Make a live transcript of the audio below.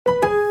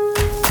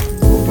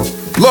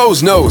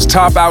Lowe's knows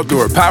top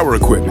outdoor power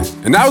equipment,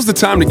 and now's the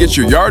time to get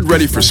your yard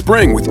ready for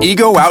spring with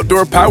Ego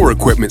Outdoor Power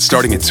Equipment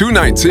starting at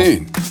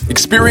 $219.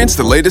 Experience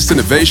the latest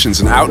innovations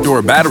in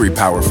outdoor battery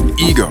power from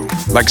Ego,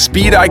 like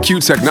Speed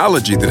IQ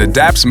technology that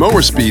adapts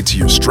mower speed to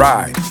your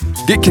stride.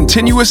 Get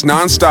continuous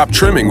non-stop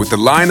trimming with the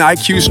Line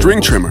IQ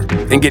string trimmer,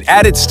 and get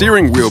added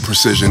steering wheel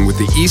precision with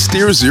the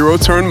E-Steer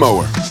zero-turn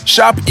mower.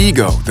 Shop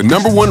Ego, the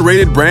 #1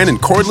 rated brand in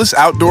cordless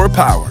outdoor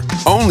power,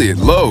 only at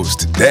Lowe's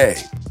today.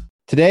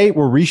 Today,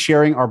 we're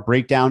resharing our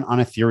breakdown on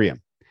Ethereum.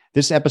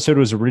 This episode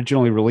was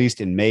originally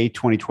released in May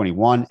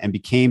 2021 and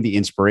became the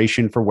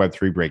inspiration for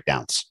Web3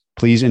 Breakdowns.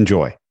 Please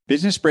enjoy.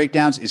 Business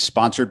Breakdowns is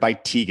sponsored by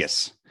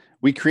Tegas.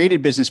 We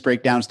created Business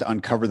Breakdowns to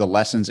uncover the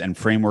lessons and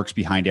frameworks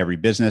behind every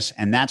business,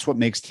 and that's what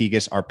makes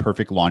Tegas our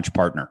perfect launch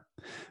partner.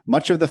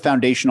 Much of the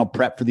foundational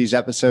prep for these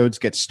episodes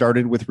gets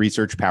started with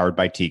research powered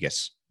by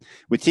Tegas.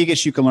 With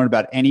Tegas, you can learn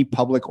about any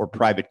public or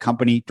private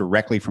company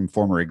directly from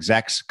former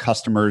execs,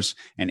 customers,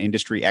 and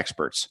industry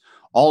experts,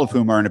 all of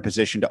whom are in a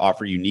position to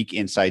offer unique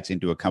insights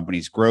into a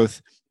company's growth,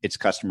 its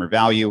customer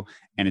value,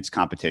 and its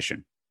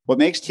competition. What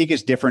makes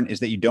Tegas different is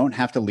that you don't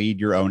have to lead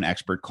your own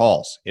expert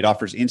calls. It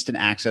offers instant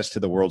access to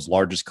the world's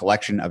largest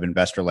collection of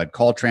investor-led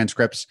call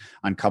transcripts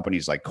on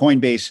companies like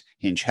Coinbase,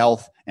 Hinge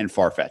Health, and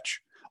Farfetch.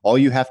 All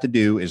you have to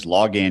do is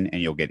log in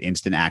and you'll get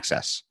instant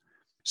access.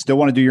 Still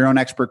want to do your own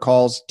expert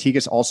calls?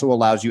 Tegas also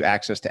allows you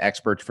access to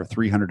experts for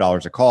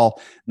 $300 a call,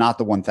 not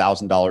the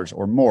 $1,000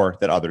 or more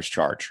that others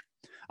charge.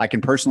 I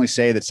can personally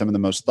say that some of the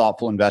most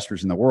thoughtful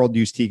investors in the world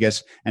use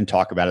Tegas and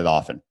talk about it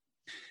often.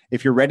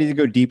 If you're ready to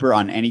go deeper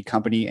on any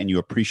company and you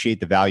appreciate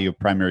the value of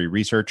primary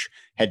research,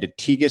 head to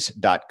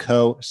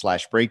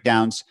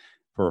tegas.co/breakdowns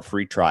for a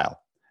free trial.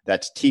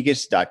 That's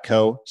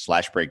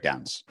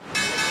tegas.co/breakdowns.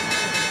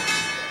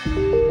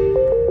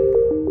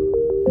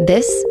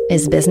 This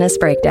is Business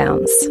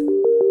Breakdowns.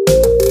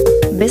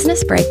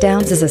 Business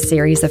Breakdowns is a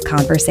series of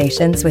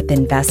conversations with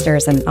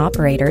investors and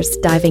operators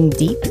diving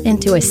deep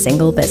into a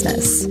single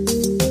business.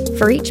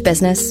 For each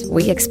business,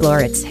 we explore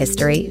its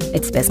history,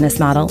 its business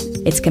model,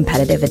 its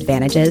competitive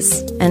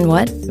advantages, and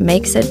what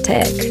makes it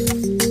tick.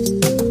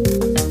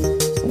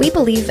 We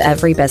believe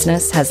every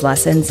business has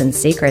lessons and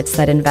secrets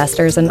that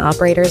investors and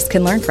operators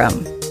can learn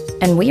from,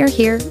 and we are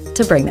here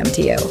to bring them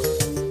to you.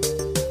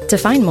 To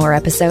find more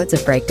episodes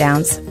of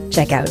Breakdowns,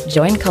 check out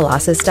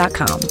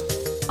joincolossus.com.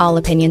 All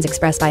opinions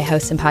expressed by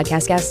hosts and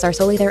podcast guests are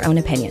solely their own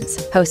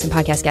opinions. Hosts and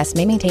podcast guests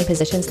may maintain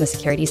positions in the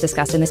securities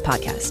discussed in this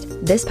podcast.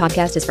 This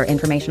podcast is for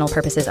informational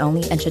purposes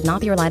only and should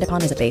not be relied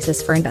upon as a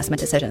basis for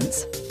investment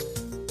decisions.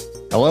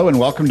 Hello and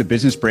welcome to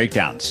Business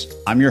Breakdowns.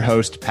 I'm your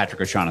host,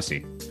 Patrick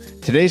O'Shaughnessy.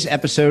 Today's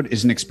episode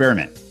is an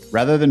experiment.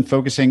 Rather than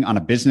focusing on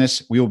a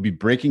business, we will be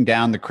breaking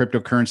down the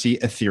cryptocurrency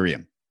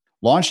Ethereum.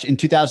 Launched in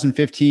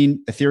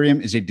 2015,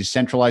 Ethereum is a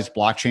decentralized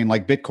blockchain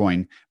like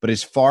Bitcoin, but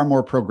is far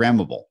more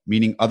programmable,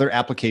 meaning other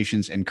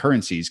applications and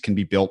currencies can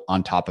be built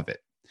on top of it.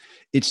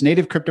 Its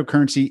native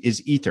cryptocurrency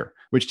is Ether,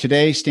 which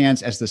today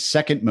stands as the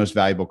second most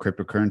valuable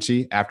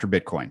cryptocurrency after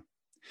Bitcoin.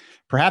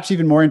 Perhaps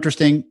even more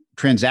interesting,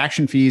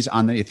 transaction fees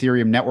on the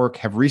Ethereum network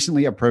have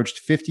recently approached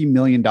 $50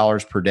 million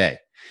per day,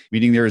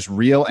 meaning there is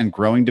real and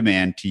growing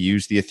demand to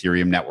use the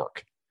Ethereum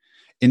network.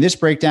 In this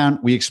breakdown,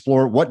 we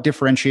explore what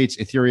differentiates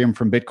Ethereum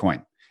from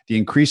Bitcoin, the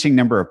increasing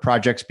number of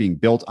projects being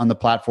built on the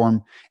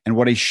platform, and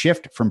what a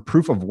shift from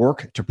proof of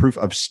work to proof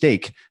of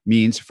stake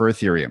means for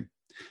Ethereum.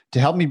 To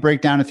help me break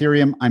down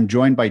Ethereum, I'm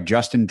joined by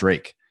Justin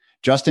Drake.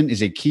 Justin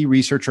is a key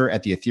researcher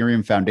at the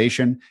Ethereum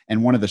Foundation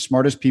and one of the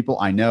smartest people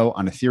I know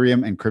on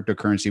Ethereum and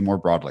cryptocurrency more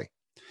broadly.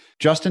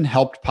 Justin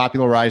helped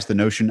popularize the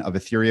notion of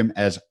Ethereum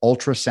as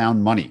ultrasound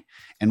money,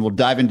 and we'll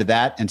dive into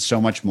that and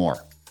so much more.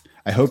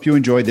 I hope you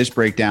enjoyed this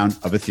breakdown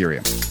of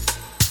Ethereum.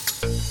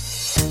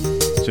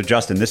 So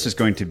Justin, this is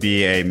going to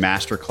be a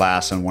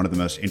masterclass on one of the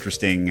most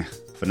interesting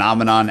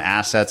phenomenon,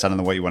 assets, I don't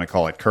know what you want to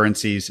call it,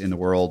 currencies in the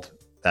world,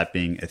 that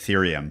being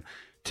Ethereum.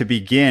 To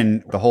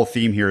begin, the whole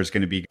theme here is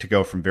going to be to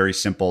go from very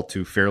simple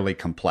to fairly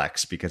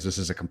complex, because this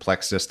is a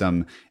complex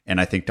system. And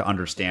I think to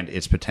understand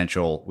its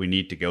potential, we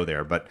need to go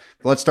there. But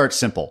let's start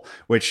simple,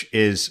 which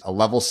is a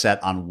level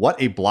set on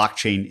what a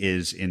blockchain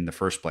is in the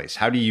first place.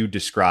 How do you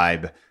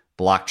describe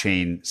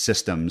blockchain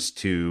systems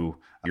to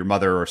your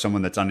mother or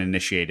someone that's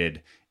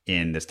uninitiated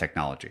in this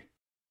technology?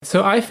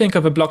 So I think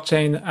of a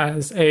blockchain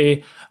as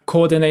a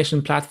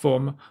coordination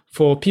platform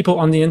for people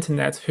on the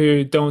internet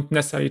who don't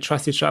necessarily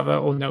trust each other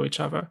or know each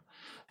other.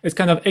 It's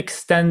kind of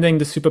extending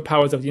the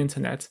superpowers of the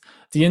internet.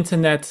 The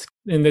internet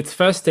in its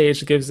first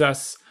stage gives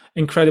us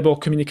incredible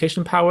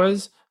communication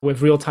powers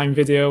with real-time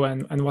video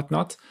and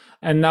whatnot.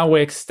 And now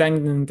we're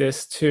extending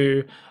this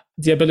to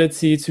the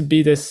ability to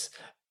be this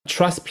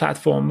trust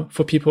platform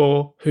for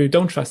people who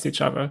don't trust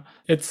each other.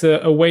 It's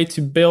a way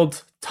to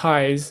build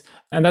ties.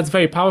 And that's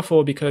very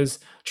powerful because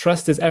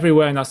trust is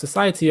everywhere in our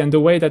society. And the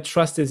way that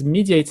trust is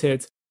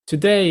mediated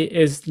today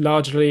is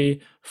largely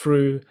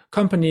through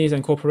companies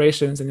and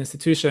corporations and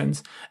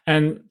institutions,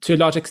 and to a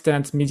large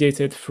extent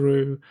mediated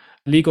through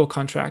legal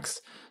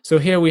contracts. So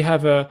here we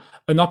have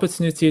an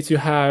opportunity to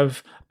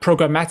have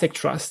programmatic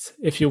trust,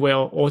 if you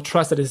will, or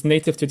trust that is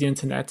native to the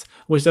internet,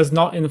 which does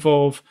not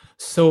involve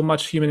so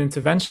much human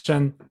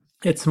intervention.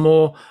 It's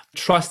more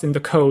trust in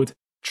the code,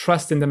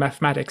 trust in the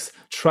mathematics,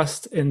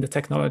 trust in the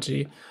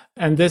technology.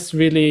 And this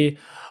really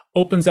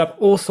opens up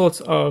all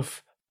sorts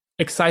of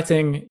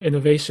exciting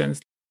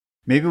innovations.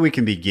 Maybe we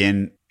can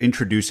begin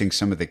introducing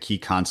some of the key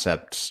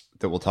concepts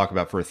that we'll talk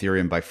about for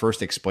Ethereum by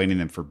first explaining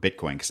them for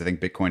Bitcoin, because I think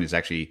Bitcoin is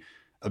actually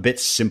a bit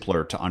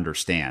simpler to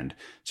understand.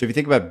 So if you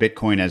think about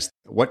Bitcoin as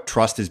what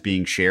trust is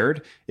being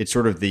shared, it's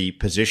sort of the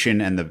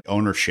position and the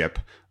ownership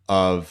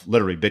of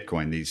literally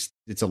Bitcoin.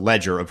 It's a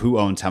ledger of who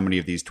owns how many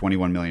of these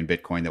 21 million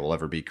Bitcoin that will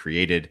ever be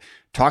created.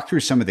 Talk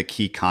through some of the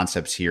key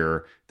concepts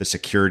here, the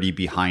security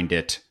behind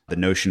it, the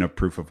notion of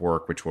proof of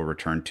work, which we'll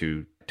return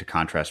to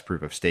contrast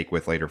proof of stake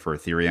with later for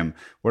Ethereum.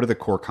 What are the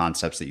core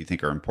concepts that you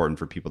think are important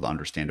for people to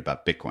understand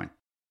about Bitcoin?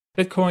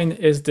 Bitcoin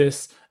is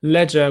this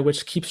ledger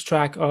which keeps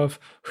track of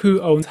who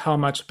owns how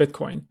much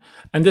Bitcoin.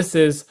 And this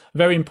is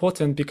very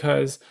important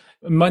because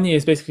money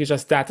is basically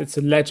just that. It's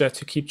a ledger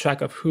to keep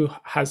track of who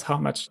has how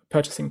much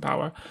purchasing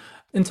power.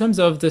 In terms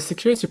of the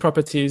security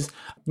properties,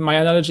 my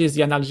analogy is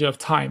the analogy of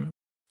time.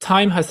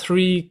 Time has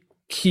three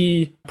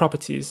key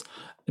properties.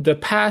 The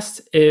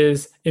past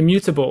is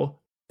immutable.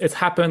 It's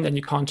happened and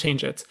you can't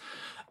change it.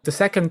 The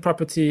second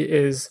property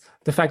is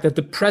the fact that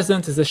the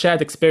present is a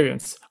shared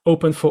experience,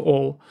 open for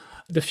all.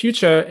 The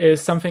future is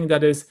something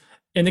that is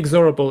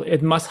inexorable.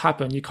 It must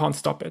happen. You can't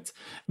stop it.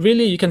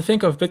 Really, you can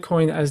think of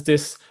Bitcoin as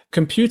this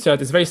computer,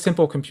 this very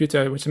simple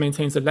computer, which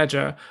maintains a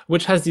ledger,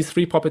 which has these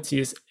three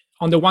properties.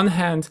 On the one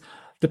hand,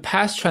 the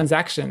past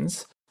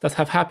transactions that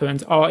have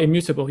happened are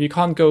immutable. You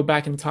can't go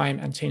back in time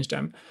and change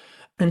them.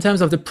 In terms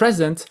of the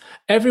present,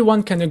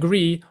 everyone can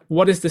agree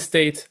what is the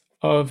state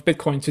of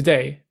Bitcoin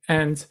today.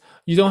 And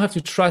you don't have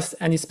to trust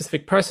any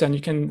specific person.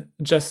 You can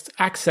just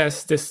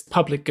access this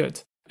public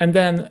good. And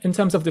then in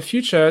terms of the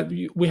future,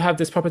 we have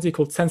this property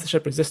called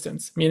censorship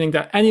resistance, meaning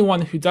that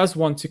anyone who does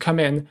want to come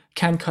in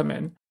can come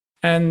in.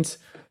 And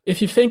if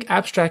you think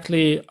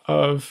abstractly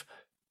of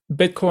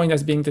Bitcoin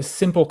as being this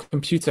simple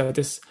computer,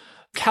 this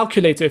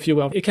calculator, if you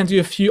will, it can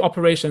do a few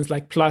operations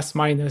like plus,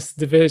 minus,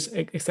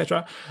 divide,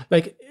 etc.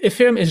 Like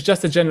Ethereum is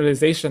just a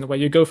generalization where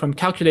you go from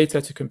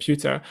calculator to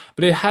computer,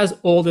 but it has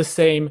all the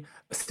same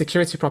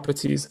security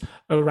properties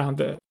around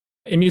it.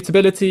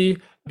 Immutability,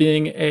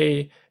 being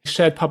a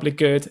shared public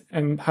good,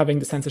 and having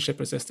the censorship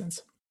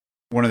resistance.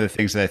 One of the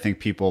things that I think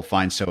people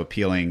find so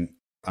appealing,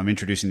 I'm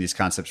introducing these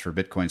concepts for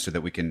Bitcoin so that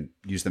we can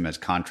use them as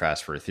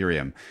contrast for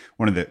Ethereum.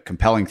 One of the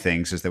compelling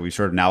things is that we've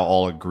sort of now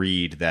all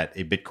agreed that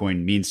a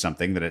Bitcoin means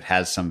something, that it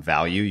has some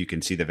value. You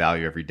can see the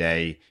value every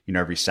day,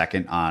 every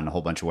second on a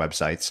whole bunch of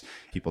websites.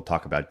 People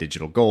talk about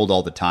digital gold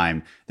all the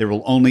time. There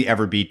will only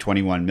ever be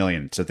 21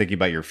 million. So thinking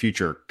about your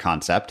future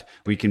concept,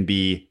 we can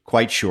be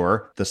quite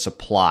sure the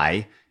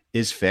supply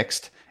is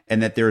fixed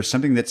and that there is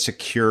something that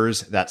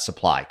secures that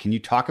supply. Can you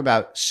talk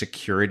about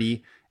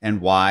security and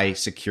why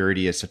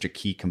security is such a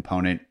key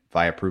component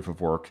via proof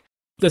of work?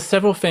 There's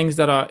several things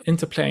that are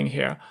interplaying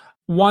here.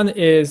 One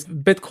is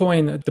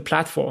Bitcoin, the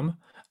platform,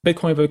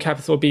 Bitcoin with a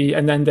capital B,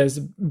 and then there's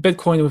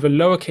Bitcoin with a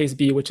lowercase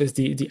b, which is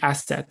the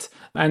asset.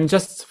 And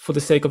just for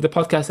the sake of the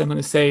podcast, I'm going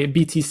to say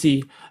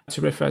BTC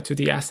to refer to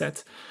the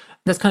asset.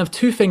 There's kind of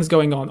two things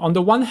going on. On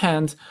the one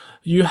hand,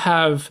 you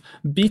have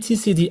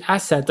BTC, the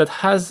asset, that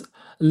has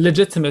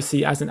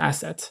legitimacy as an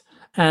asset.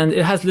 And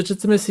it has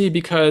legitimacy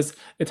because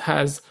it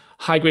has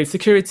high-grade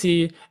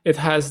security. It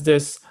has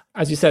this,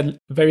 as you said,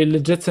 very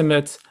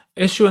legitimate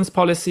issuance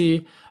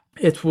policy.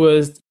 It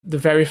was the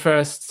very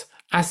first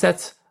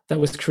asset that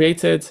was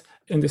created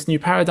in this new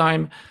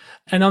paradigm.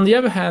 And on the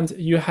other hand,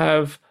 you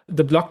have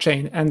the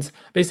blockchain. And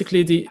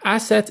basically, the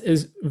asset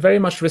is very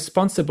much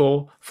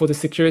responsible for the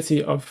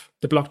security of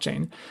the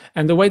blockchain.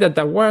 And the way that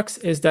that works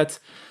is that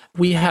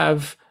we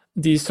have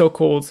these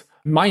so-called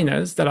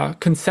miners that are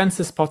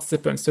consensus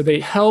participants. So they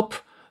help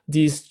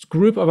these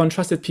group of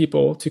untrusted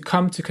people to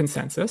come to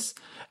consensus.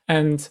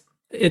 And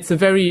it's a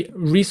very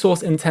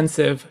resource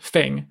intensive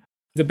thing.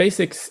 The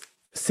basic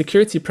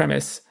security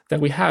premise that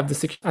we have,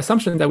 the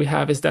assumption that we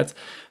have is that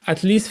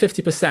at least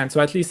 50%, so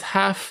at least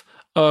half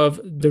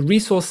of the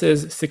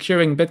resources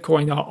securing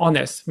Bitcoin are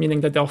honest,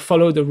 meaning that they'll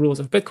follow the rules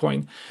of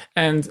Bitcoin.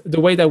 And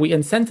the way that we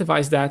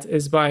incentivize that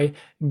is by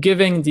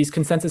giving these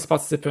consensus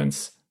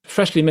participants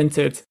freshly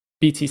minted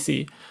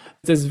BTC.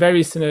 There's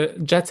very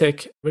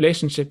synergetic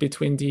relationship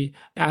between the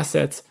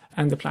asset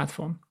and the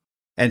platform.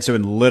 And so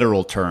in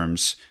literal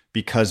terms,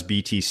 because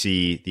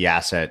BTC, the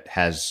asset,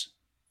 has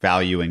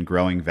value and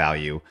growing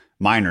value,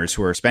 miners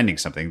who are spending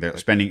something, they're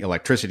spending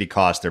electricity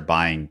costs, they're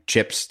buying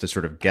chips to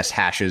sort of guess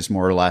hashes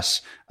more or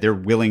less. They're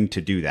willing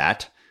to do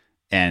that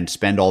and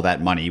spend all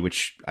that money,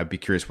 which I'd be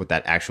curious what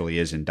that actually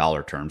is in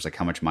dollar terms, like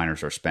how much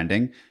miners are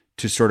spending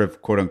to sort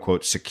of quote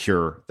unquote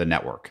secure the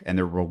network. And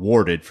they're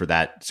rewarded for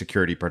that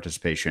security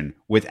participation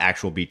with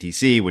actual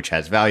BTC, which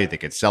has value. They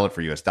could sell it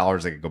for US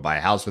dollars. They could go buy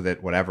a house with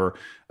it, whatever.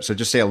 So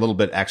just say a little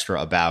bit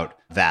extra about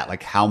that,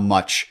 like how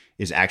much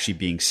is actually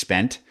being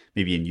spent,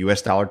 maybe in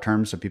US dollar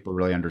terms, so people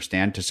really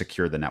understand, to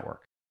secure the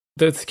network.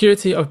 The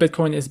security of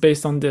Bitcoin is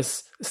based on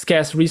this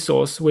scarce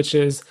resource, which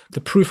is the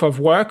proof of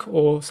work,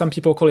 or some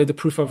people call it the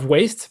proof of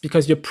waste,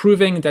 because you're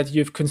proving that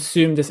you've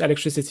consumed this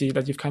electricity,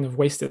 that you've kind of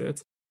wasted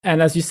it.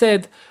 And as you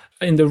said,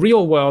 in the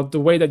real world, the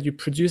way that you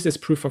produce this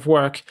proof of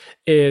work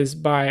is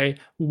by,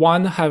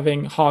 one,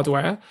 having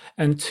hardware,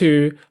 and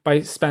two,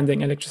 by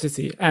spending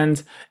electricity.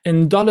 And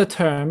in dollar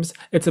terms,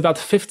 it's about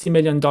 $50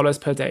 million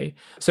per day.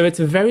 So it's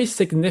a very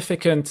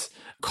significant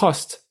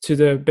cost to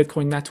the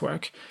Bitcoin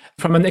network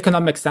from an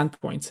economic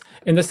standpoint,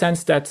 in the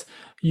sense that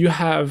you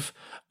have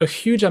a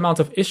huge amount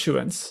of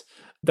issuance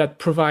that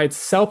provides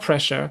sell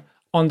pressure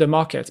on the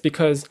market,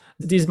 because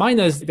these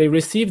miners, they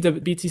receive the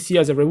BTC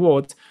as a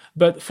reward,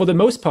 but for the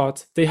most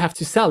part, they have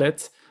to sell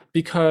it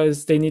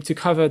because they need to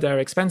cover their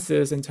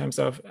expenses in terms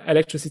of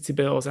electricity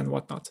bills and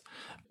whatnot.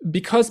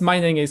 Because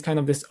mining is kind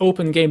of this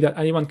open game that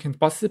anyone can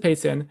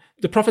participate in,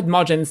 the profit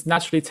margins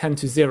naturally tend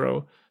to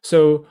zero.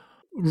 So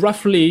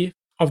roughly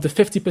of the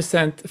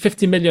 50%,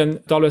 $50 million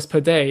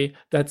per day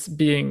that's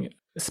being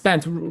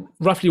spent,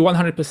 roughly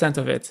 100%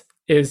 of it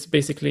is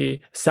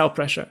basically sell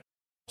pressure.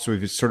 So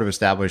we've sort of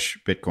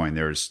established Bitcoin.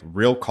 There's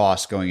real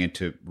costs going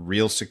into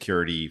real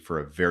security for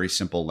a very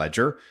simple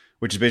ledger,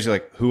 which is basically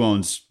like who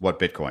owns what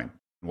Bitcoin,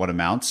 what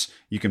amounts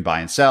you can buy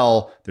and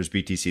sell. There's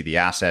BTC, the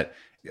asset.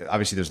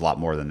 Obviously, there's a lot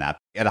more than that.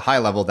 At a high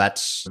level,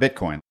 that's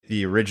Bitcoin.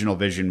 The original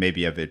vision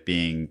maybe of it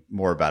being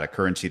more about a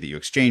currency that you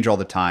exchange all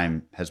the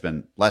time has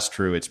been less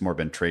true. It's more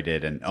been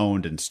traded and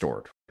owned and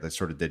stored. That's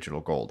sort of digital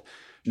gold.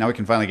 Now we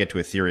can finally get to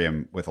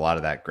Ethereum with a lot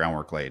of that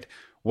groundwork laid.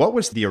 What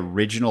was the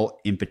original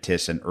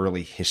impetus and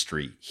early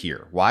history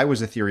here? Why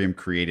was Ethereum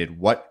created?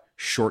 What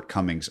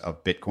shortcomings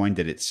of Bitcoin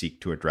did it seek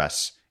to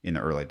address in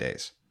the early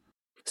days?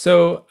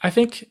 So I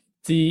think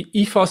the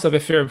ethos of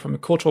Ethereum from a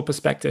cultural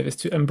perspective is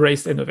to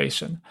embrace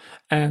innovation.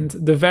 And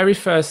the very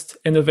first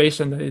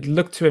innovation that it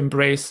looked to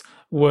embrace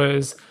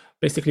was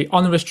basically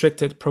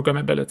unrestricted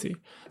programmability.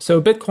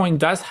 So Bitcoin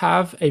does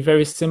have a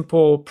very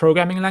simple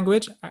programming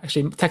language.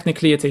 Actually,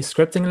 technically, it's a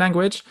scripting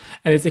language,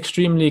 and it's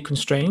extremely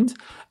constrained.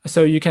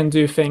 So you can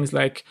do things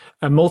like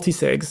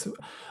multi-sigs.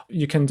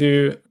 You can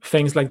do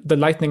things like the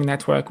Lightning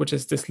Network, which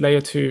is this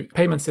layer 2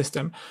 payment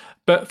system.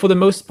 But for the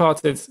most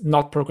part, it's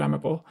not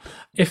programmable.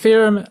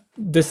 Ethereum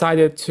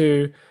decided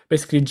to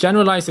basically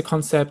generalize the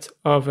concept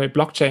of a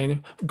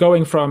blockchain,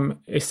 going from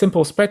a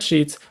simple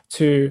spreadsheet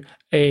to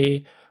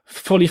a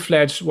fully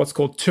fledged, what's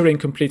called Turing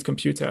complete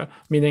computer,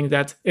 meaning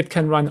that it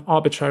can run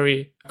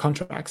arbitrary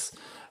contracts.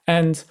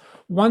 And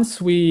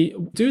once we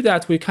do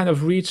that, we kind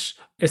of reach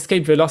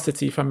escape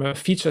velocity from a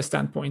feature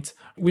standpoint.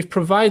 We've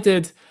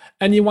provided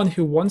anyone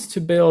who wants to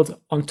build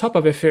on top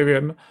of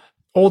Ethereum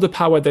all the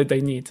power that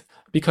they need,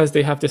 because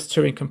they have this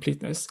Turing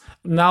completeness.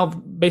 Now,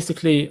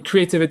 basically,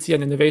 creativity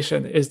and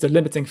innovation is the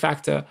limiting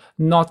factor,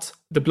 not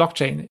the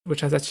blockchain,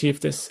 which has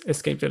achieved this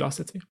escape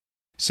velocity.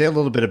 Say a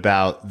little bit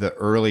about the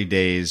early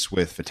days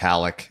with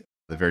Vitalik,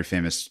 the very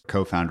famous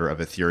co-founder of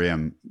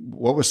Ethereum.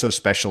 What was so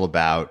special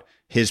about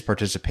his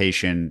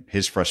participation,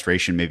 his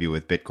frustration maybe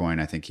with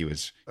Bitcoin? I think he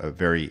was a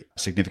very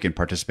significant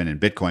participant in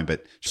Bitcoin,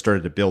 but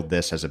started to build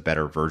this as a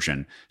better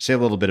version. Say a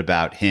little bit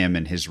about him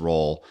and his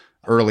role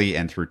early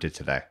and through to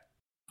today.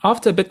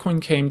 After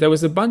Bitcoin came, there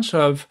was a bunch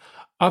of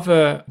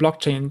other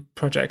blockchain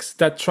projects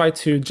that tried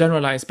to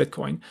generalize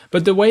Bitcoin.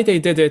 But the way they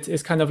did it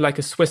is kind of like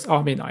a Swiss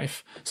Army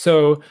knife.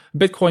 So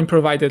Bitcoin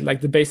provided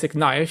like the basic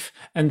knife,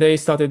 and they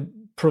started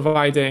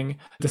providing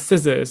the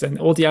scissors and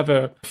all the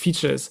other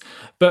features.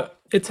 But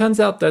it turns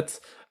out that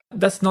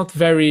that's not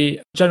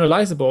very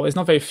generalizable. It's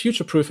not very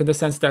future-proof in the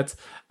sense that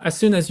as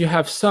soon as you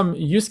have some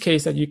use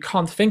case that you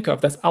can't think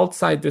of that's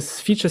outside this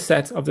feature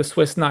set of the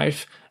Swiss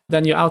knife,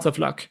 then you're out of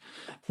luck.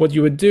 What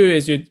you would do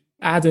is you'd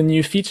add a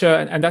new feature,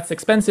 and that's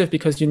expensive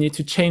because you need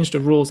to change the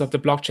rules of the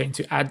blockchain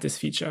to add this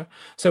feature.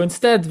 So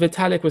instead,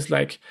 Vitalik was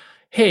like,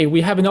 hey,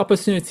 we have an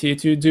opportunity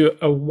to do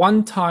a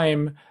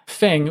one-time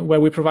thing where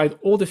we provide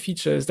all the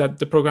features that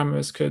the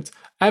programmers could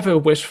ever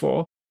wish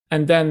for,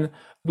 and then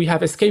we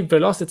have escape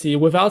velocity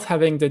without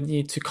having the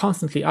need to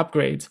constantly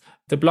upgrade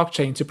the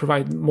blockchain to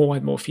provide more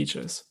and more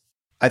features.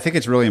 I think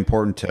it's really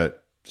important to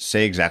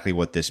say exactly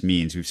what this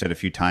means. We've said a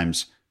few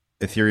times,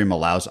 Ethereum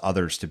allows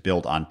others to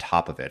build on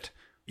top of it.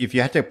 If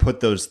you had to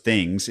put those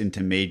things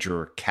into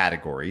major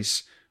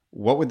categories,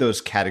 what would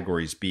those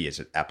categories be? Is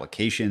it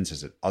applications?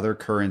 Is it other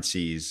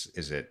currencies?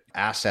 Is it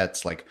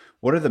assets? Like,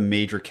 what are the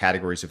major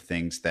categories of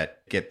things that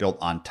get built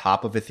on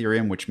top of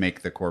Ethereum, which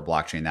make the core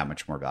blockchain that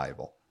much more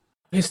valuable?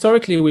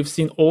 Historically, we've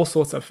seen all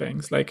sorts of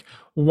things. Like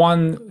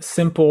one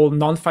simple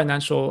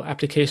non-financial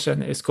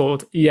application is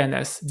called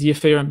ENS, the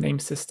Ethereum name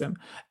system,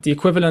 the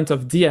equivalent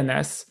of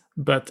DNS,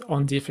 but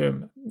on the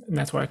Ethereum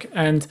network.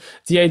 And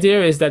the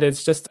idea is that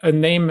it's just a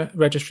name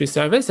registry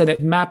service, and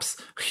it maps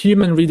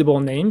human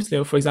readable names,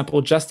 for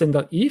example,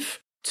 justin.eth,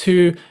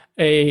 to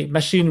a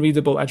machine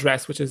readable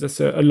address, which is just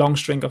a long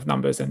string of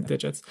numbers and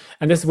digits.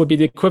 And this would be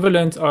the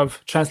equivalent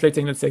of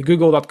translating, let's say,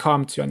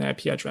 google.com to an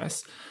IP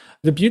address.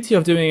 The beauty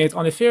of doing it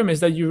on Ethereum is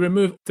that you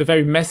remove the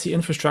very messy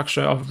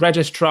infrastructure of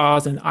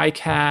registrars and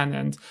ICANN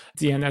and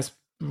DNS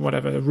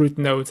whatever, root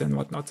nodes and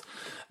whatnot.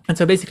 And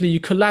so basically you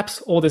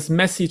collapse all this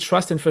messy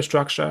trust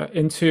infrastructure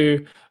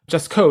into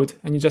just code,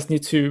 and you just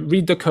need to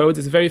read the code.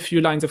 There's very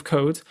few lines of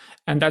code.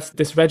 And that's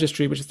this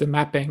registry, which is the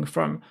mapping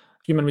from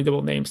human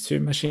readable names to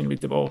machine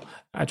readable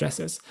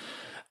addresses.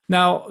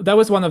 Now, that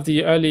was one of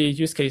the early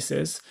use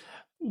cases.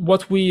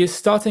 What we are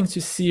starting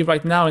to see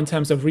right now in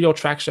terms of real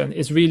traction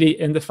is really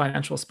in the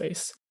financial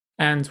space.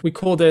 And we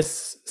call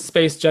this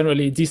space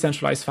generally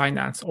decentralized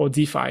finance, or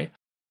DeFi.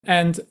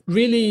 And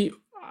really,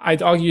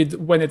 I'd argued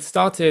when it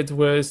started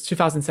was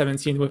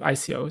 2017 with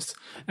ICOs.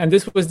 And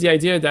this was the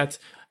idea that,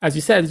 as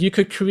you said, you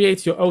could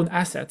create your own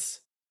assets.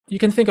 You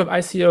can think of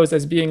ICOs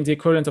as being the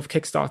equivalent of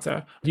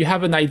Kickstarter. You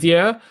have an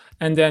idea,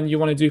 and then you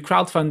want to do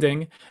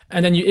crowdfunding,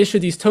 and then you issue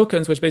these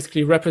tokens, which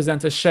basically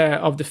represent a share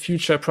of the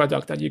future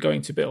product that you're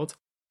going to build.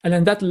 And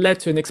then that led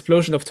to an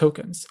explosion of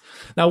tokens.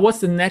 Now, what's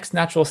the next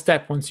natural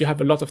step once you have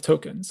a lot of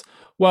tokens?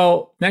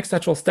 Well, next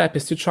natural step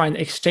is to try and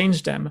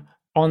exchange them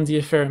on the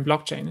Ethereum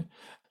blockchain.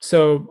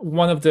 So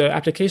one of the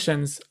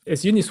applications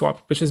is Uniswap,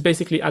 which is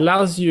basically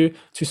allows you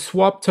to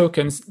swap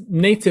tokens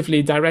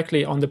natively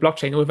directly on the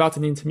blockchain without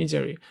an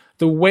intermediary.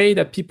 The way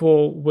that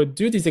people would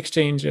do these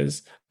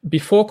exchanges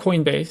before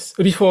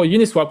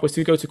Uniswap was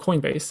to go to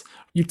Coinbase.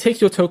 You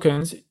take your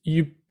tokens,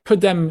 you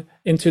put them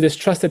into this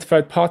trusted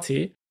third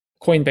party,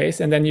 Coinbase,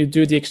 and then you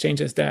do the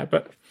exchanges there.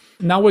 But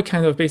now we're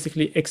kind of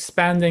basically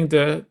expanding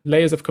the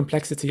layers of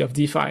complexity of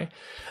DeFi.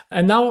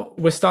 And now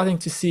we're starting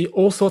to see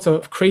all sorts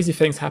of crazy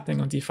things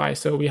happening on DeFi.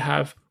 So we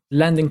have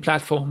lending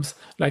platforms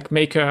like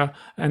Maker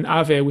and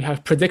Aave. We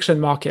have prediction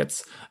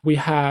markets. We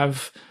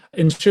have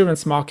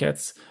insurance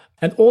markets.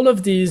 And all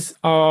of these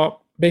are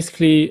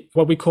basically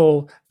what we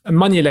call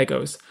money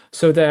Legos.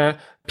 So they're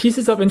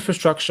pieces of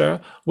infrastructure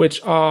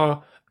which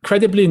are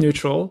credibly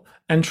neutral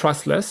and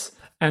trustless,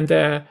 and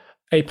they're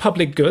a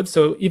public good.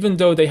 So even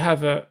though they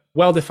have a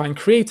well-defined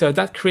creator,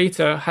 that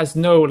creator has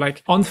no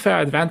unfair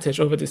advantage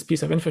over this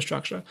piece of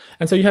infrastructure.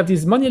 And so you have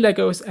these money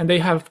Legos, and they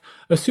have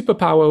a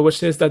superpower,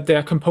 which is that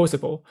they're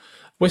composable.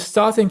 We're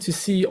starting to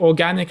see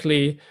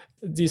organically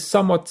these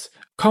somewhat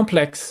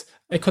complex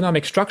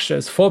economic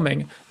structures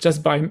forming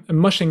just by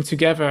mushing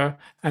together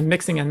and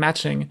mixing and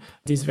matching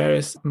these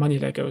various money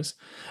Legos.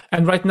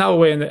 And right now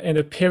we're in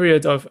a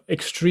period of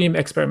extreme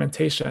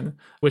experimentation,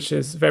 which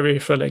is very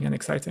thrilling and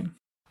exciting.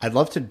 I'd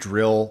love to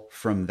drill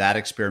from that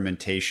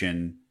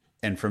experimentation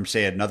and from,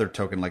 say, another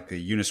token like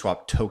the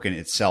Uniswap token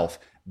itself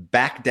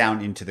back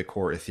down into the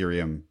core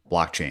Ethereum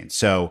blockchain.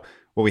 So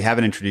what we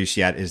haven't introduced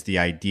yet is the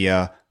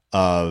idea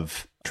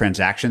of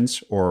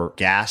transactions or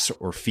gas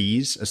or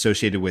fees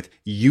associated with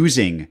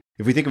using.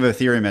 If we think of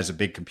Ethereum as a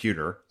big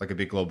computer, like a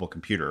big global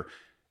computer,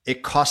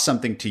 it costs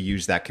something to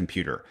use that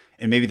computer.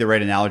 And maybe the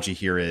right analogy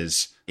here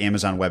is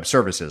Amazon Web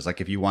Services.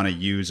 Like if you want to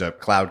use a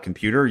cloud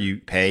computer, you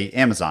pay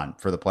Amazon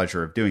for the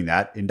pleasure of doing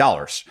that in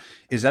dollars.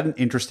 Is that an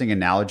interesting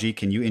analogy?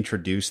 Can you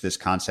introduce this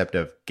concept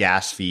of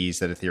gas fees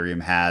that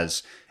Ethereum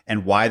has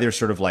and why there's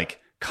sort of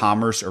like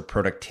commerce or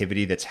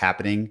productivity that's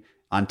happening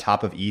on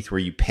top of ETH where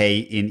you pay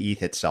in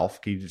ETH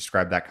itself? Can you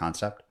describe that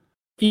concept?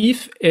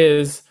 ETH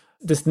is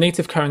this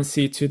native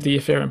currency to the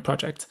Ethereum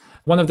project.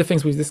 One of the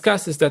things we've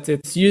discussed is that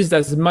it's used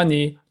as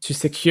money to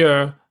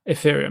secure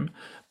Ethereum.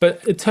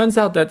 But it turns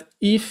out that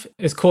ETH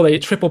is called a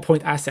triple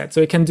point asset.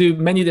 So it can do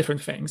many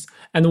different things.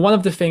 And one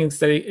of the things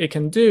that it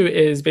can do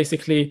is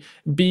basically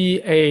be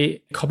a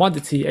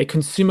commodity, a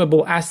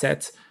consumable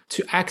asset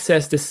to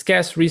access the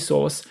scarce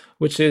resource,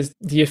 which is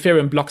the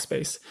Ethereum block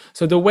space.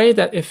 So the way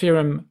that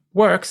Ethereum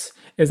works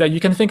is that you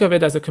can think of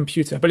it as a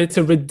computer, but it's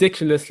a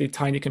ridiculously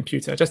tiny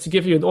computer. Just to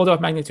give you an order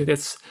of magnitude,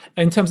 it's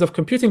in terms of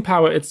computing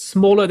power, it's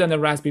smaller than a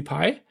Raspberry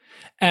Pi.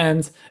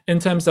 And in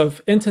terms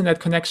of internet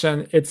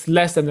connection, it's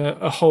less than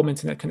a home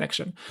internet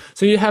connection.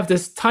 So you have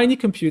this tiny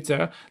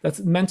computer that's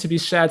meant to be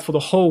shared for the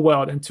whole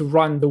world and to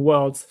run the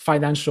world's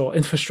financial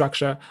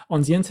infrastructure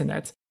on the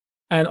internet.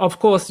 And of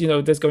course,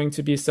 there's going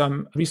to be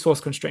some resource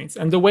constraints.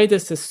 And the way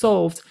this is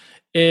solved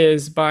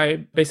is by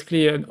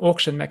basically an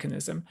auction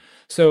mechanism.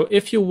 So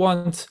if you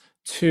want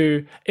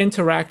to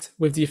interact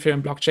with the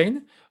Ethereum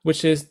blockchain,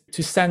 which is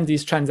to send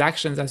these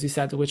transactions, as you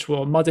said, which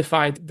will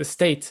modify the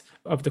state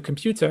of the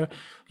computer,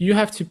 you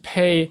have to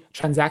pay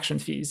transaction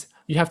fees.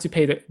 You have to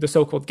pay the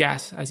so-called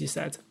gas, as you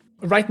said.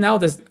 Right now,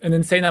 there's an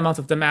insane amount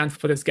of demand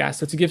for this gas.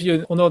 So to give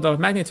you an order of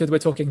magnitude, we're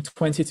talking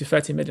 $20 to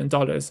 $30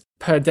 million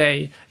per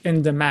day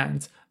in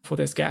demand for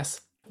this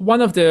gas.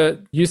 One of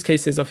the use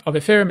cases of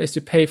Ethereum is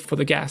to pay for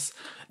the gas.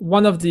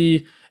 One of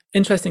the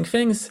interesting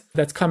things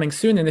that's coming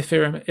soon in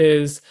Ethereum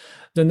is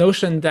the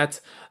notion that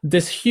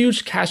this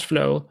huge cash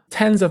flow,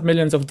 tens of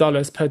millions of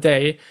dollars per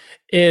day,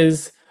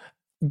 is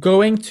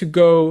going to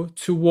go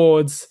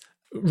towards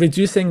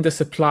reducing the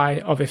supply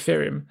of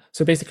Ethereum.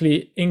 So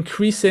basically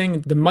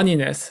increasing the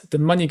moneyness, the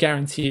money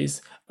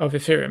guarantees of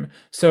Ethereum.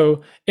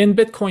 So in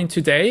Bitcoin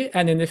today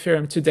and in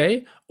Ethereum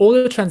today, all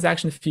the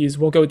transaction fees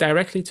will go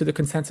directly to the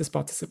consensus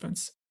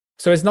participants.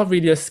 So it's not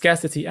really a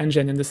scarcity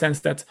engine in the sense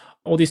that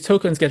all these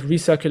tokens get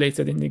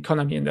recirculated in the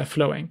economy and they're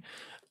flowing.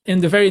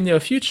 In the very near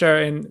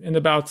future, in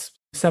about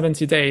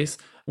 70 days,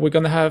 we're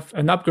going to have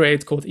an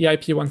upgrade called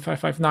EIP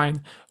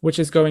 1559, which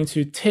is going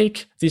to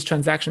take these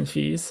transaction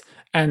fees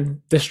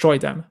and destroy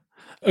them.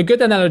 A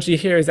good analogy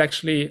here is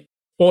actually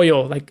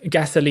oil, like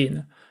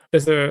gasoline.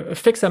 There's a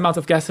fixed amount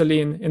of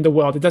gasoline in the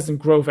world. It doesn't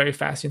grow very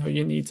fast.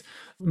 You need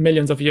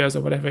millions of years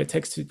or whatever it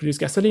takes to produce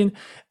gasoline.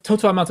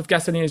 Total amount of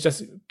gasoline is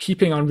just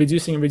keeping on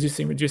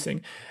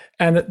reducing.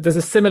 And there's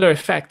a similar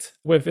effect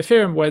with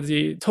Ethereum where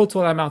the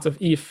total amount of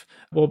ETH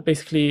will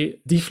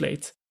basically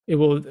deflate. It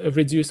will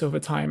reduce over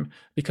time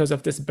because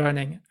of this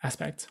burning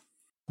aspect.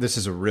 This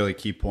is a really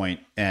key point,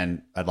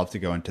 and I'd love to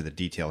go into the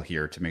detail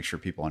here to make sure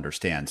people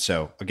understand.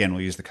 So again,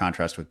 we'll use the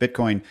contrast with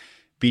Bitcoin.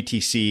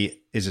 BTC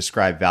is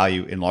ascribed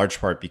value in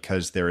large part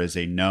because there is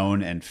a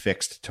known and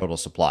fixed total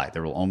supply.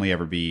 There will only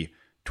ever be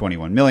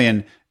 21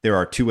 million. There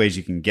are two ways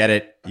you can get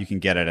it. You can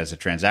get it as a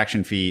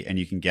transaction fee, and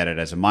you can get it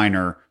as a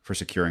miner for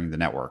securing the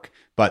network.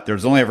 But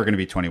there's only ever going to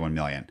be 21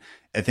 million.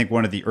 I think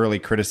one of the early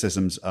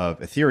criticisms of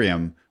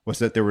Ethereum was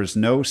that there was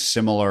no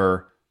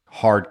similar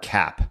hard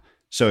cap.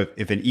 So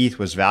if an ETH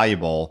was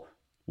valuable,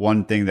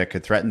 one thing that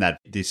could threaten that,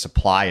 the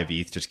supply of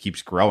ETH just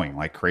keeps growing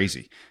like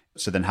crazy.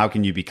 So then how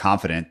can you be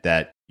confident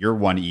that your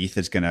one ETH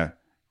is going to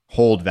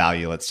hold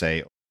value, let's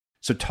say?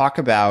 So talk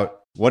about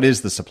what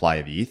is the supply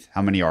of ETH?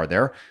 How many are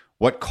there?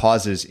 What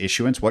causes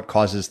issuance? What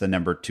causes the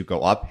number to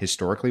go up?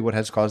 Historically, what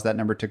has caused that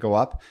number to go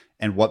up?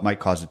 And what might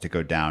cause it to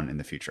go down in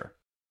the future?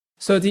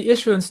 So the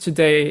issuance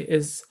today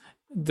is,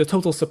 the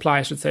total supply,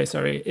 I should say,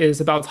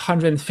 is about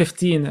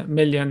 115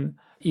 million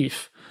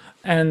ETH.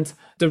 And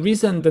the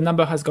reason the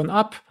number has gone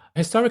up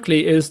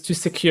historically is to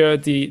secure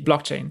the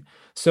blockchain.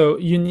 So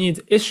you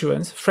need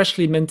issuance,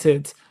 freshly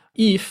minted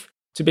ETH,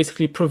 to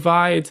basically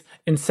provide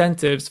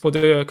incentives for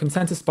the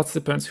consensus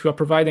participants who are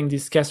providing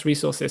these scarce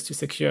resources to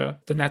secure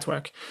the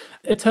network.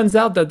 It turns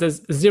out that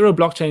there's 0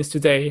 blockchains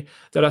today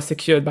that are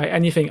secured by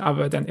anything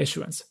other than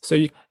issuance. So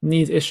you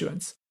need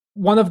issuance.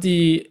 One of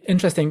the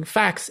interesting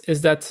facts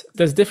is that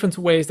there's different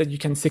ways that you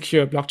can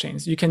secure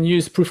blockchains. You can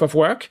use proof of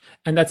work,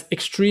 and that's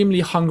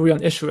extremely hungry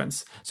on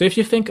issuance. So if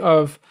you think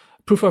of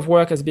proof of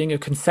work as being a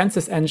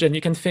consensus engine,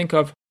 you can think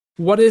of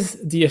what is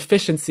the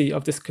efficiency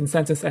of this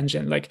consensus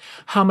engine? Like,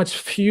 how much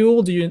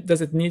fuel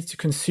does it need to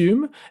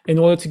consume in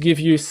order to give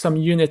you some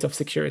unit of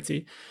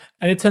security?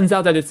 And it turns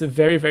out that it's a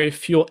very, very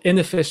fuel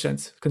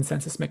inefficient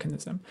consensus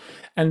mechanism.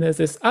 And there's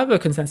this other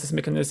consensus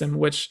mechanism,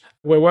 which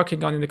we're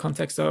working on in the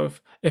context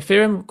of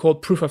Ethereum,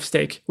 called proof of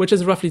stake, which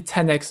is roughly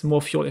 10x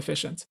more fuel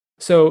efficient.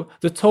 So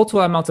the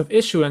total amount of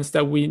issuance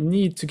that we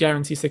need to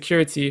guarantee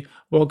security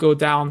will go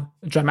down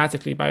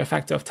dramatically by a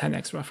factor of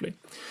 10x roughly.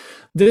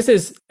 This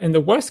is, in the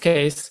worst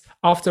case,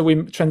 after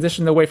we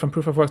transition away from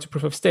proof of work to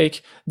proof of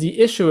stake, the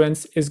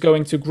issuance is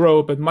going to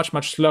grow, but much,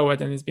 much slower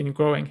than it's been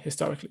growing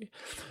historically.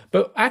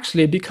 But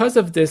actually, because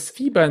of this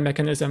fee burn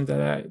mechanism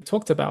that I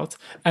talked about,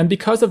 and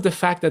because of the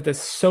fact that there's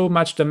so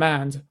much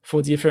demand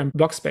for the Ethereum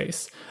block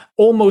space,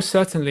 almost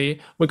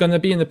certainly we're going to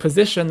be in a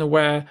position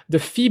where the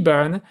fee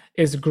burn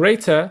is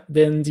greater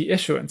than the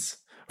issuance.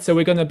 So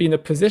we're going to be in a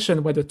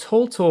position where the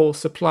total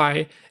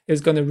supply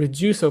is going to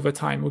reduce over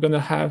time. We're going to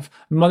have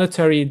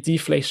monetary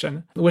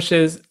deflation, which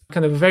is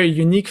kind of a very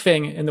unique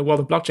thing in the world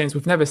of blockchains.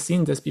 We've never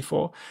seen this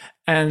before.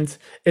 And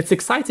it's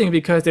exciting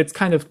because it's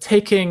kind of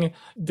taking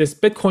this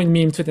Bitcoin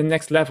meme to the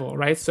next level,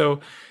 right?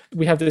 So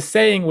we have this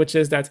saying, which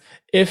is that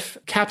if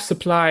cap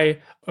supply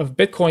of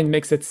Bitcoin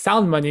makes it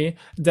sound money,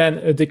 then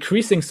a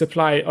decreasing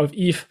supply of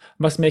ETH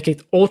must make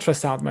it ultra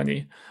sound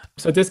money.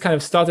 So this kind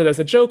of started as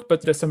a joke,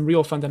 but there's some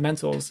real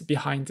fundamentals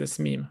behind this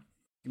meme.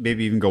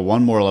 Maybe even go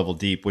one more level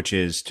deep, which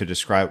is to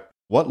describe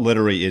what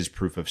literally is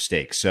proof of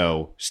stake.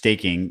 So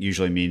staking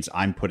usually means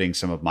I'm putting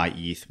some of my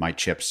ETH, my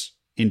chips,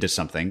 into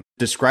something.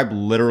 Describe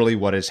literally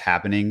what is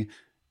happening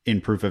in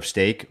proof of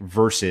stake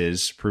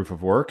versus proof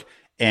of work.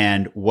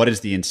 And what is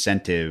the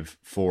incentive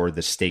for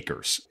the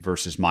stakers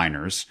versus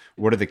miners?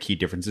 What are the key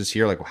differences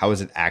here? Like, how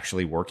is it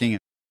actually working?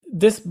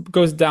 This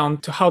goes down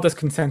to how does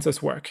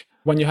consensus work?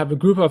 When you have a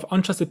group of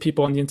untrusted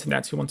people on the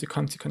internet who want to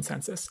come to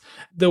consensus.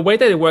 The way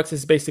that it works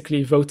is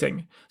basically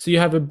voting. So you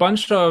have a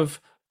bunch of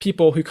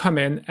people who come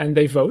in and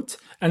they vote.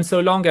 And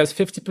so long as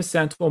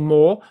 50% or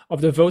more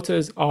of the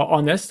voters are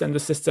honest, then the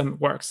system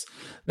works.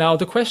 Now,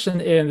 the question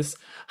is,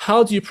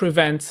 how do you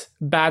prevent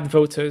bad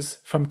voters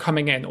from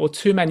coming in, or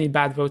too many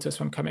bad voters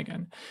from coming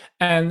in?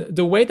 And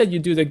the way that you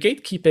do the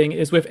gatekeeping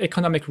is with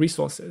economic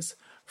resources.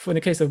 For in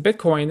the case of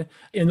Bitcoin,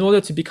 in order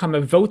to become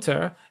a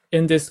voter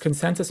in this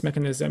consensus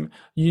mechanism,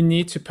 you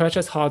need to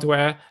purchase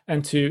hardware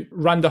and to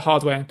run the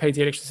hardware and pay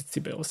the electricity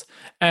bills.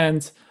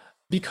 And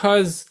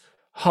because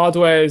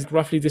hardware is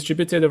roughly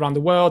distributed around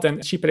the world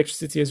and cheap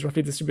electricity is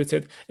roughly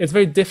distributed, it's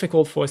very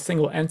difficult for a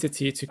single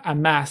entity to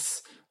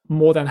amass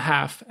more than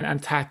half and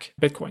attack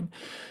Bitcoin.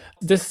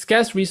 This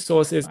scarce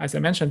resource is, as I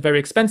mentioned, very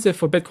expensive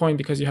for Bitcoin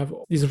because you have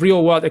these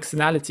real world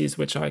externalities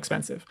which are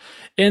expensive.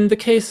 In the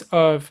case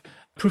of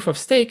proof of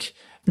stake,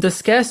 the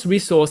scarce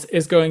resource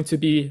is going to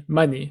be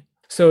money.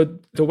 So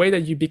the way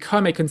that you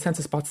become a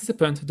consensus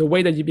participant, the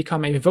way that you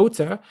become a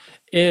voter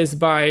is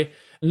by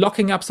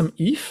locking up some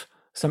ETH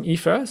some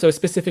ether, so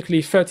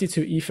specifically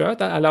 32 ether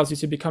that allows you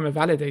to become a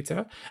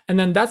validator. And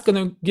then that's going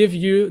to give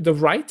you the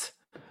right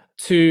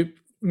to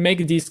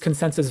make these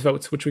consensus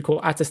votes, which we call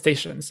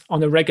attestations,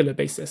 on a regular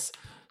basis.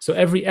 So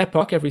every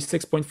epoch, every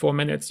 6.4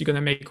 minutes, you're going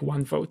to make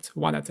one vote,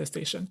 one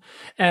attestation.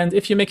 And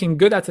if you're making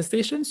good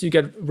attestations, you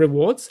get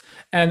rewards.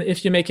 And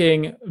if you're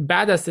making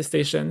bad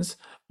attestations,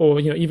 or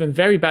even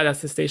very bad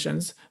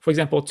attestations, for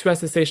example, 2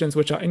 attestations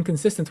which are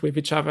inconsistent with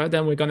each other,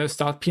 then we're going to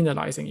start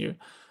penalizing you.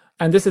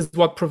 And this is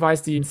what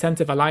provides the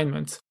incentive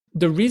alignment.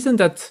 The reason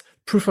that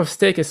proof of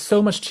stake is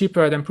so much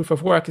cheaper than proof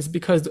of work is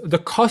because the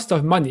cost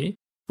of money,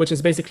 which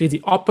is basically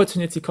the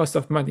opportunity cost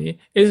of money,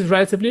 is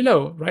relatively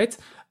low, right?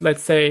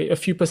 Let's say a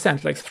few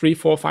percent, like 3,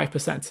 4,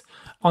 5%.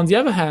 On the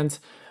other hand,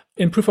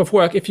 in proof of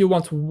work, if you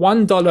want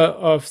 $1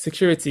 of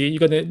security,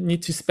 you're going to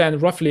need to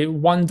spend roughly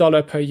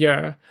 $1 per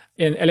year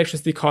in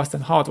electricity cost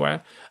and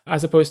hardware,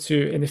 as opposed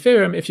to in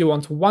Ethereum, if you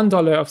want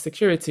 $1 of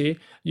security,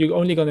 you're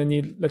only going to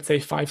need, let's say,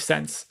 5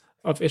 cents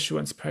of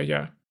issuance per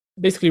year.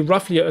 Basically,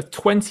 roughly a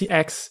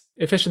 20x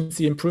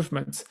efficiency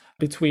improvement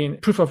between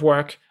proof of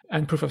work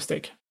and proof of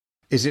stake.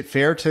 Is it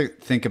fair to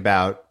think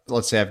about,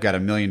 let's say I've got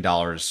 $1 million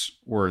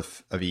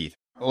worth of ETH.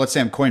 Let's say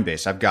I'm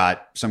Coinbase. I've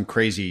got some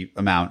crazy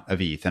amount of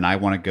ETH and I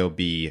want to go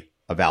be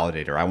a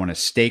validator. I want to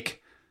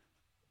stake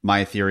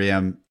my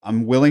Ethereum.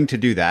 I'm willing to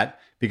do that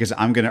because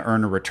I'm going to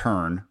earn a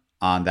return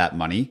on that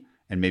money.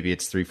 And maybe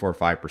it's 3, 4,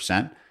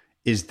 5%.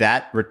 Is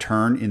that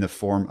return in the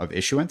form of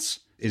issuance?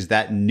 Is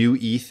that new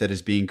ETH that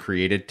is being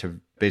created to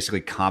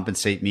basically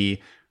compensate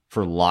me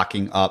for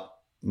locking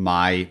up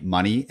my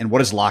money? And what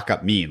does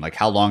lockup mean? Like,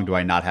 how long do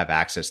I not have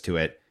access to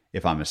it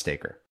if I'm a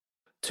staker?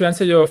 To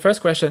answer your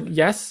first question,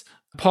 yes,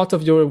 part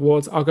of your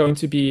rewards are going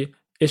to be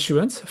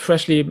issuance,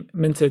 freshly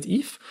minted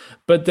ETH.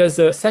 But there's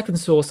a second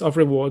source of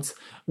rewards,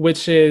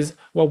 which is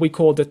what we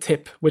call the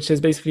tip, which is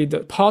basically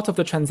the part of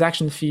the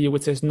transaction fee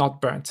which is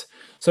not burnt.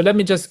 So let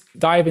me just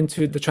dive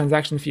into the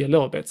transaction fee a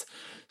little bit.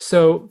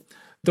 So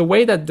the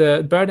way that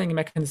the burning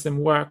mechanism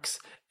works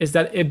is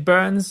that it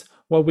burns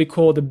what we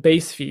call the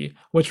base fee,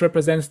 which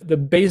represents the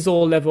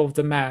basal level of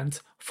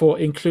demand for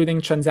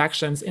including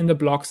transactions in the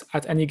blocks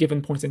at any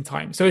given point in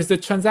time. So it's the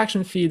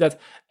transaction fee that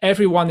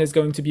everyone is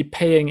going to be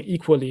paying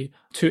equally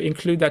to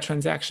include that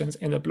transactions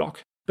in a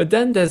block. But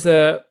then there's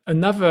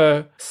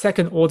another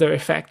second order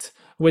effect,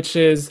 which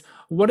is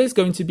what is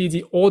going to be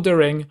the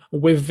ordering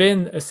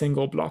within a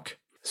single block.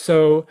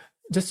 So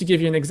just to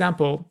give you an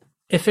example,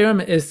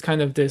 Ethereum is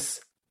kind of this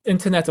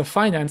internet of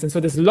finance. And so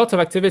there's a lot of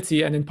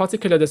activity. And in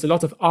particular, there's a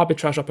lot of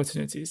arbitrage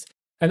opportunities.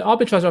 And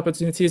arbitrage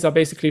opportunities are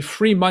basically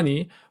free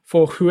money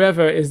for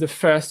whoever is the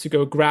first to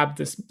go grab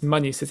this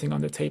money sitting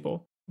on the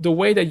table. The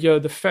way that you're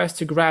the first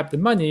to grab the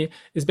money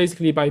is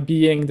basically by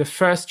being the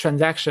first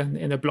transaction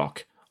in a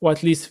block, or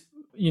at least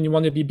you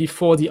want to be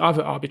before the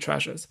other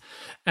arbitrageurs.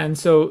 And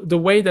so the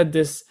way that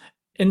this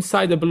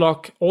inside the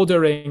block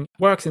ordering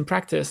works in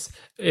practice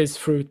is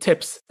through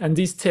tips, and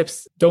these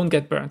tips don't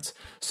get burnt.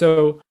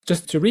 So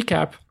just to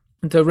recap,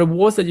 the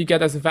rewards that you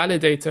get as a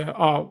validator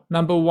are,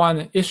 number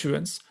one,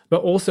 issuance,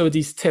 but also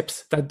these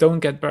tips that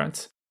don't get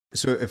burnt.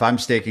 So if I'm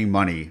staking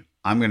money,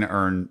 I'm going to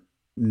earn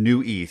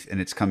new ETH,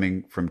 and it's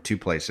coming from 2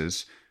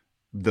 places,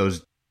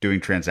 those doing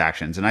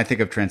transactions. And I think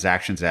of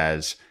transactions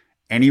as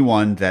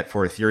anyone that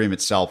for Ethereum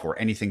itself or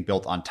anything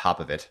built on top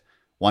of it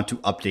want to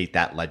update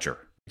that ledger.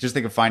 Just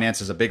think of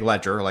finance as a big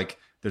ledger, like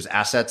there's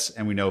assets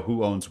and we know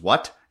who owns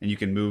what, and you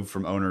can move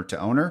from owner to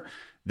owner.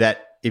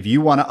 That if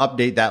you want to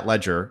update that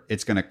ledger,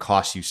 it's going to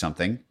cost you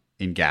something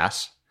in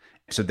gas.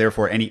 So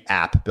therefore, any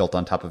app built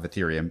on top of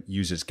Ethereum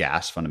uses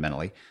gas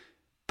fundamentally.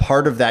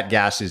 Part of that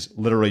gas is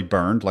literally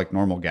burned like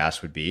normal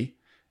gas would be.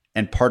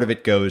 And part of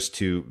it goes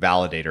to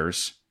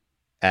validators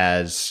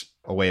as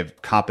a way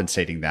of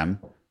compensating them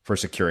for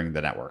securing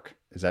the network.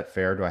 Is that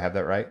fair? Do I have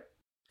that right?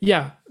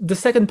 Yeah. The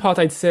second part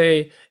I'd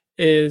say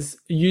is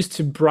used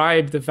to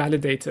bribe the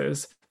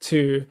validators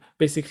to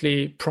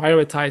basically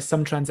prioritize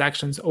some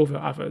transactions over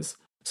others.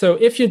 So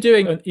if you're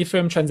doing an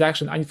Ethereum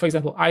transaction, and for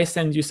example, I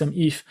send you some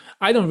ETH,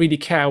 I don't really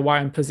care why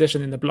I'm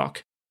positioned in the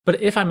block. But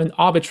if I'm an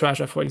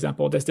arbitrager, for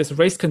example, there's this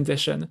race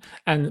condition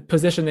and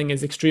positioning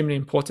is extremely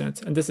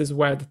important. And this is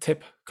where the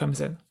tip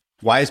comes in.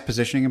 Why is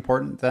positioning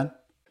important then?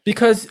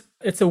 Because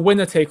it's a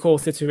winner-take-all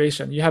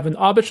situation. You have an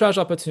arbitrage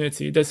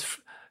opportunity.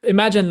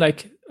 Imagine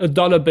like a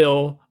dollar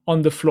bill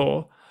on the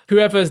floor.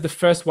 Whoever is the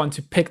first one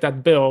to pick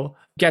that bill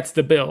gets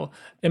the bill.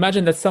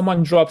 Imagine that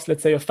someone drops,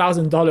 let's say,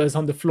 $1,000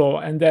 on the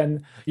floor, and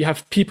then you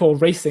have people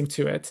racing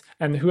to it.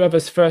 And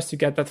whoever's first to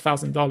get that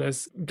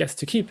 $1,000 gets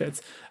to keep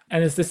it.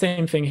 And it's the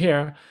same thing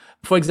here.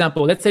 For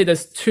example, let's say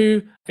there's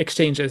 2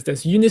 exchanges.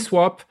 There's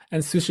Uniswap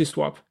and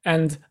SushiSwap.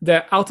 And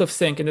they're out of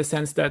sync in the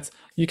sense that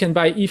you can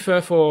buy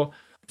Ether for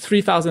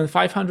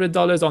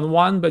 $3,500 on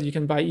one, but you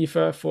can buy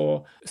Ether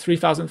for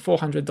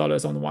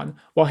 $3,400 on one.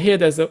 Well, here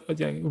there's a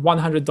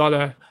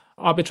 $100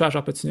 arbitrage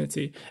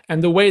opportunity.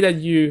 And the way that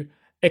you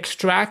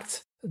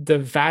extract the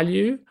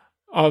value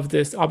of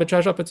this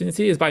arbitrage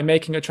opportunity is by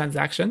making a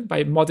transaction,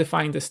 by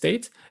modifying the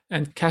state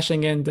and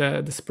cashing in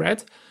the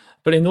spread.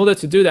 But in order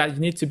to do that, you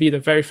need to be the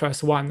very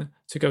first one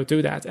to go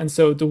do that. And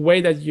so the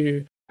way that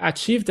you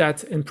achieve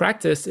that in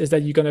practice is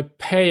that you're going to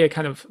pay a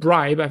kind of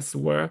bribe, as it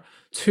were,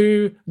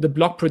 to the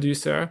block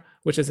producer,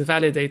 which is a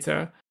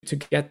validator, to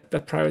get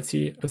that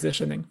priority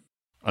positioning.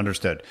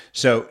 Understood.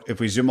 So if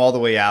we zoom all the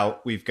way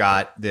out, we've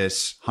got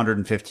this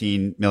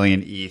 115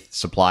 million ETH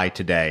supply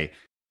today.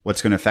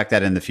 What's going to affect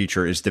that in the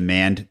future is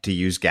demand to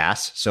use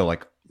gas. So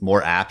like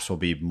more apps will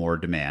be more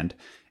demand.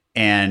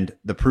 And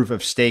the proof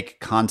of stake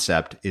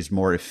concept is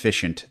more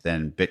efficient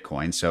than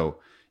Bitcoin. So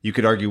you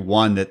could argue,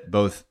 one, that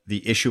both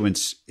the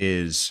issuance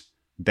is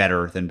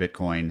better than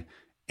Bitcoin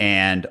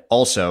and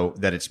also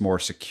that it's more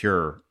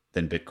secure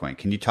than Bitcoin.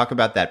 Can you talk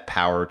about that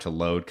power to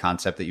load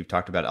concept that you've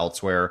talked about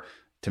elsewhere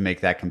to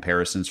make that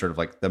comparison, sort of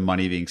like the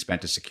money being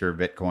spent to secure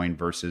Bitcoin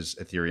versus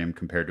Ethereum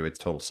compared to its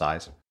total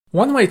size?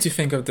 One way to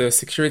think of the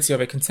security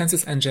of a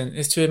consensus engine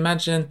is to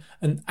imagine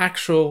an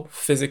actual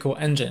physical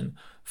engine.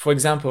 For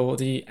example,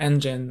 the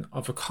engine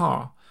of a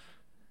car.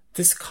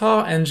 This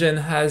car engine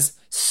has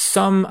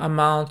some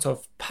amount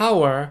of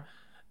power,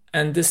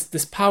 and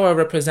this power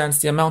represents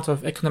the amount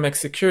of economic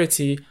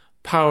security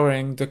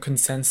powering the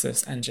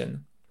consensus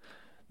engine.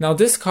 Now,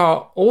 this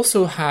car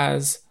also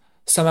has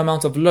some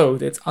amount of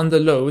load. It's under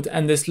load,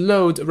 and this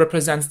load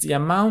represents the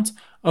amount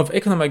of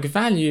economic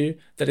value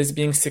that is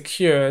being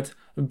secured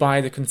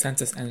by the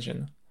consensus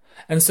engine.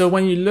 And so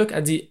when you look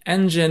at the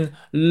engine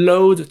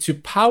load to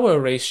power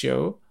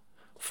ratio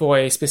for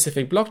a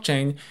specific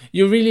blockchain,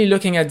 you're really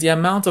looking at the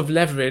amount of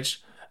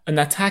leverage an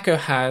attacker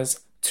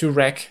has to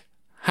wreak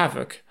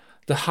havoc.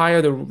 The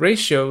higher the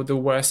ratio, the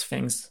worse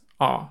things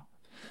are.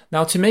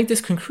 Now, to make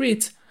this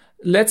concrete,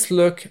 let's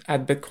look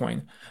at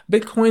Bitcoin.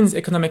 Bitcoin's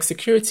economic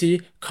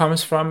security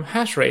comes from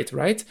hash rate,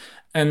 right?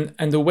 And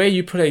the way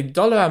you put a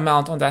dollar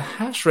amount on that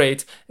hash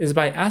rate is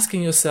by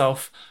asking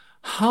yourself,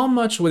 how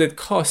much would it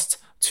cost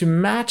to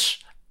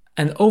match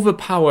and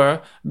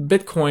overpower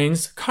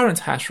Bitcoin's current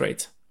hash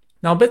rate?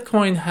 Now,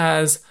 Bitcoin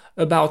has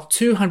about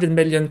 200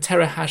 million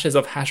terahashes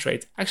of hash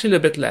rate, actually a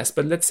bit less,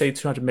 but let's say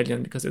 200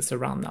 million because it's a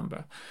round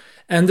number.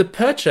 And the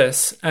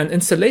purchase and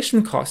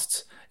installation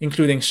costs,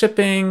 including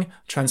shipping,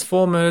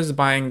 transformers,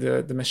 buying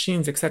the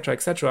machines,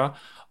 etc.,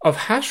 of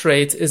hash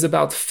rate is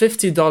about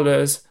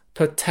 $50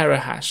 per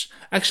terahash.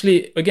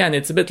 Actually, again,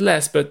 it's a bit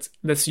less, but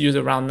let's use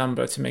a round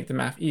number to make the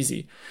math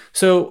easy.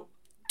 So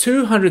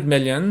 200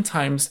 million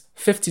times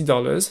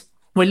 $50,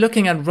 we're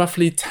looking at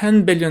roughly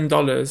 $10 billion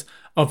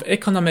of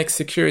economic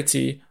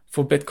security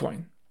for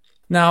Bitcoin.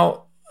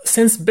 Now,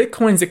 since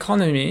Bitcoin's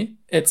economy,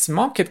 its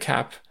market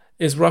cap,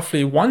 is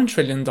roughly $1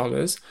 trillion,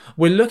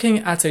 we're looking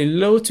at a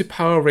load to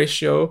power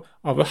ratio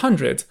of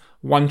 100,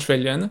 1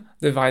 trillion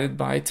divided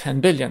by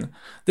 10 billion.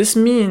 This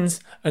means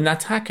an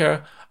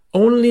attacker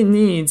only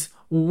needs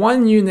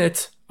 1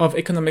 unit of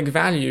economic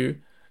value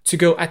to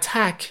go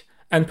attack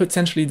and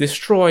potentially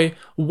destroy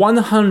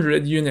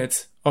 100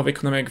 units of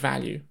economic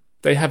value.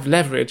 They have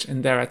leverage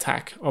in their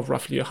attack of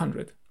roughly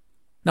 100.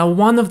 Now,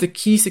 one of the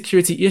key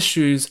security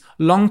issues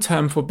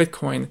long-term for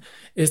Bitcoin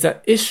is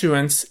that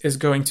issuance is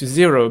going to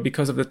zero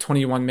because of the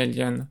 21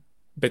 million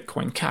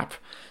Bitcoin cap.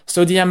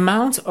 So the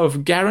amount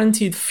of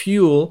guaranteed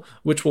fuel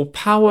which will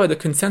power the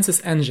consensus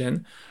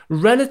engine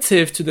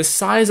relative to the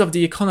size of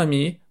the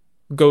economy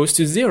goes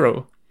to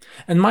zero.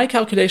 And my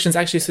calculations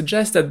actually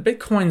suggest that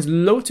Bitcoin's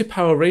load to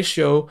power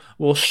ratio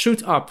will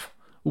shoot up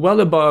well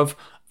above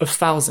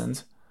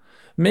 1,000,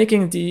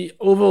 making the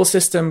overall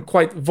system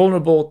quite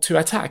vulnerable to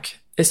attack,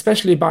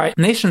 especially by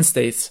nation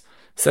states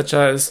such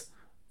as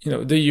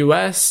the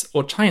US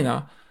or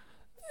China,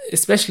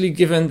 especially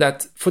given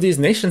that for these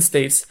nation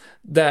states,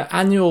 their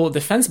annual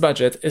defense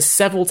budget is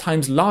several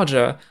times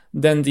larger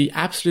than the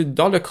absolute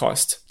dollar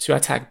cost to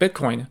attack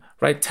Bitcoin,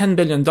 right? $10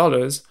 billion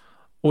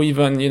or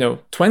even,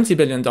 $20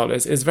 billion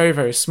is very,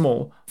 very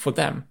small for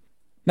them.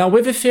 Now,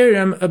 with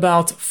Ethereum,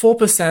 about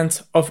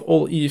 4% of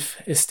all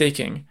ETH is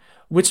staking,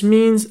 which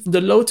means the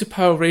load to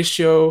power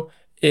ratio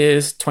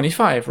is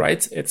 25,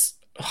 right? It's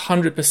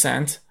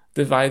 100%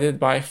 divided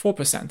by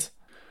 4%.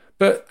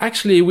 But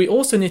actually, we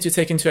also need to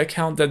take into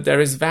account that there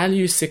is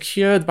value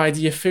secured by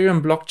the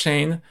Ethereum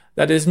blockchain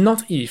that is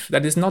not ETH,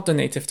 that is not the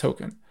native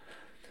token.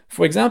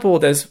 For example,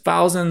 there's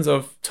thousands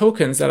of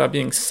tokens that are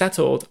being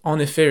settled on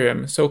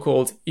Ethereum,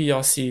 so-called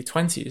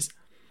ERC-20s.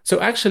 So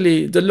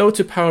actually, the load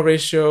to power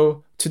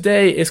ratio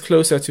today is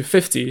closer to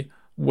 50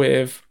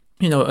 with,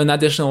 an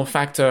additional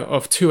factor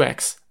of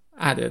 2x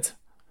added.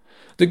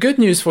 The good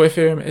news for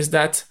Ethereum is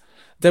that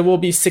there will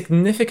be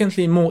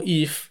significantly more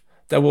ETH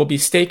that will be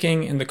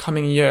staking in the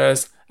coming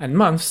years and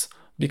months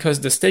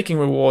because the staking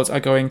rewards are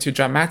going to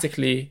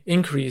dramatically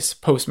increase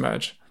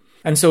post-merge.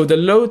 And so the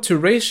load to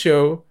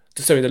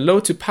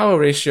power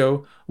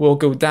ratio will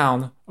go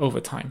down over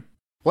time.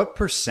 What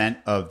percent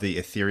of the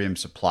Ethereum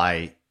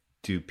supply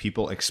do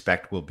people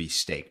expect will be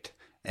staked?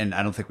 And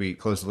I don't think we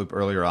closed the loop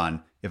earlier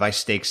on. If I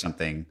stake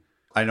something,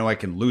 I know I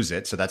can lose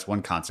it. So that's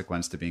one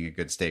consequence to being a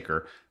good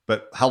staker.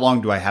 But how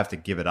long do I have to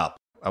give it up?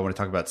 I want to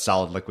talk about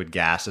solid liquid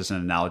gas as an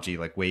analogy,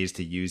 like ways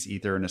to use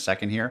Ether in a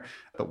second here.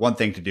 But one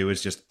thing to do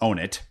is just own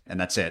it, and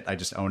that's it. I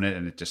just own it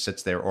and it just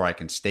sits there, or I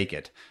can stake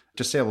it.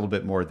 Just say a little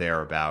bit more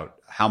there about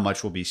how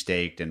much will be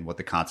staked and what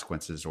the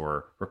consequences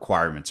or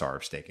requirements are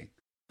of staking.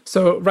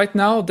 So right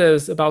now,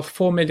 there's about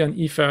 4 million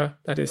Ether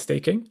that is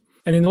staking.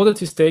 And in order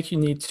to stake, you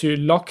need to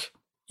lock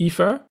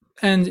Ether.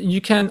 And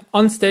you can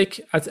unstake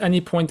at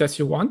any point that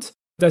you want.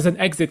 There's an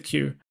exit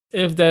queue.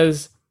 If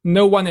there's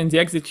no one in the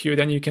exit queue,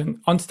 then you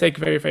can unstake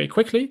very, very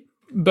quickly.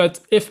 But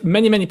if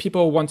many, many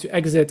people want to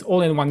exit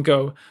all in one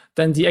go,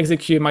 then the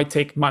exit queue might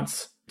take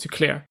months to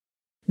clear.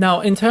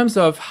 Now, in terms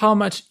of how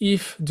much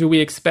ETH do we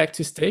expect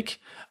to stake,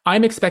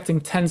 I'm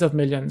expecting tens of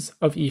millions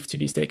of ETH to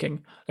be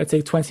staking. Let's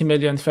say 20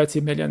 million,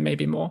 30 million,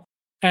 maybe more.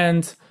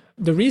 And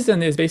the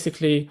reason is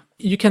basically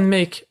you can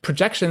make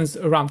projections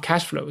around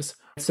cash flows.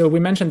 So we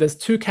mentioned there's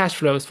 2 cash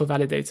flows for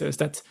validators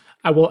that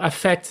will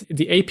affect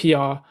the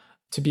APR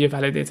to be a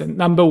validator.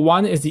 Number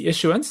one is the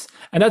issuance,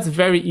 and that's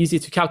very easy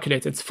to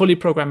calculate. It's fully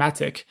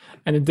programmatic,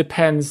 and it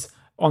depends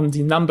on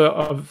the number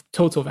of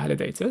total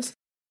validators.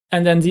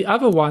 And then the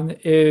other one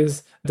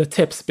is the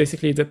tips,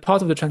 basically the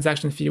part of the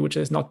transaction fee which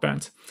is not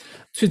burnt.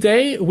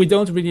 Today, we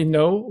don't really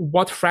know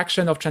what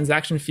fraction of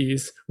transaction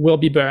fees will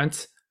be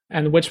burnt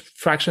and which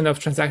fraction of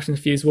transaction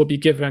fees will be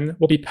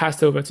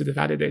passed over to the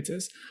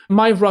validators.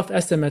 My rough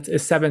estimate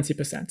is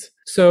 70%.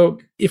 So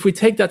if we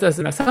take that as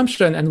an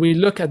assumption and we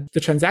look at the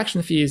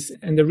transaction fees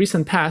in the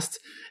recent past,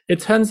 it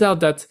turns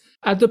out that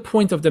at the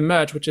point of the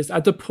merge, which is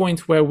at the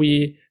point where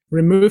we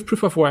remove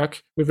proof of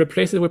work, we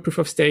replace it with proof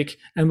of stake,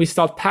 and we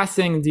start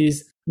passing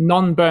these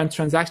non-burnt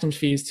transaction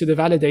fees to the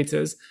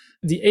validators,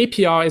 the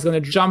APR is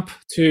going to jump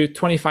to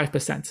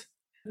 25%.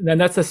 Then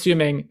that's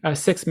assuming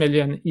 6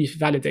 million ETH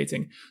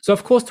validating. So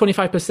of course,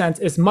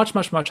 25% is much,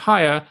 much, much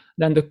higher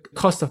than the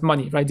cost of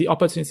money, right? The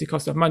opportunity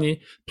cost of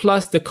money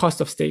plus the cost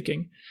of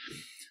staking.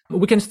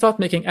 We can start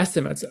making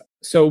estimates.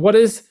 So what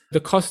is the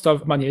cost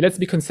of money? Let's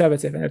be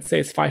conservative and let's say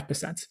it's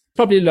 5%.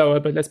 Probably lower,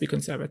 but let's be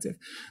conservative.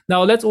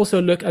 Now let's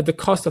also look at the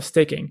cost of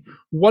staking.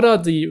 What are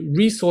the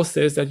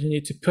resources that you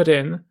need to put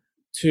in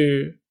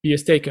to be a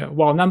staker?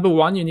 Well, number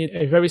one, you need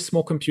a very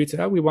small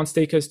computer. We want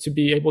stakers to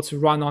be able to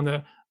run on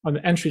an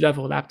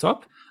entry-level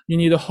laptop. You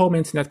need a home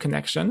internet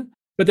connection.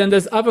 But then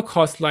there's other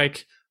costs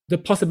like the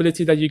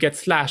possibility that you get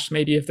slashed,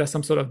 maybe if there's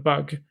some sort of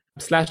bug.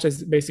 Slashed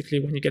is basically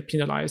when you get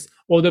penalized.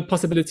 Or the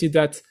possibility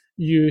that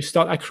you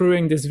start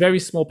accruing these very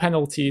small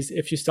penalties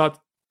if you start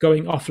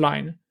going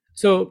offline.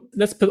 So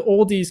let's put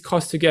all these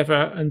costs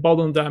together and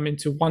bundle them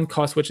into one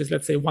cost, which is,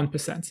 let's say,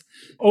 1%.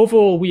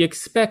 Overall, we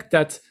expect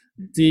that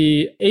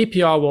the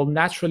APR will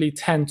naturally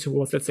tend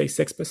towards, let's say,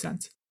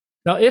 6%.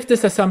 Now, if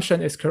this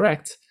assumption is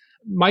correct,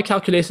 my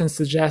calculations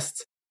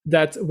suggest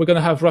that we're going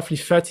to have roughly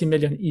 30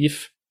 million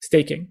ETH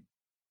staking.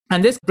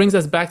 And this brings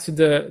us back to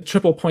the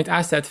triple point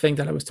asset thing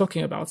that I was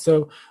talking about.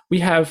 So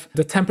we have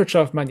the temperature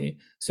of money.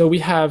 So we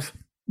have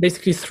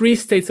basically 3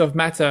 states of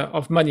matter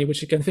of money,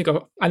 which you can think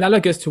of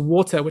analogous to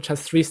water, which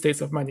has 3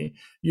 states of money.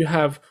 You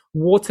have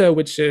water,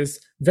 which is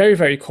very,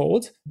 very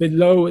cold,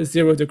 below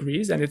 0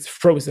 degrees, and it's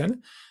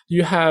frozen.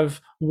 You have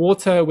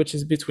water, which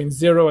is between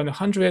 0 and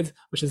 100,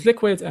 which is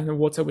liquid, and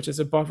water, which is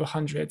above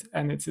 100,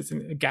 and it's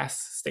in a gas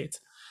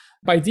state.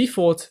 By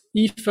default,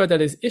 Ether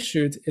that is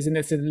issued is in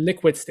its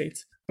liquid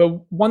state. But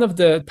one of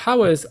the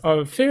powers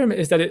of Ethereum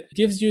is that it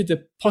gives you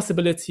the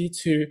possibility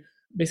to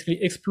basically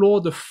explore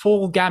the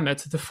full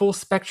gamut, the full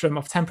spectrum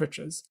of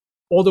temperatures,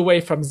 all the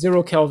way from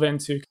 0 Kelvin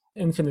to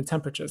infinite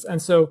temperatures.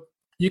 And so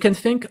you can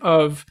think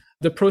of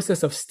the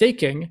process of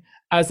staking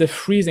as a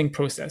freezing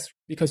process,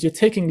 because you're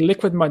taking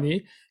liquid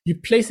money, you're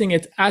placing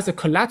it as a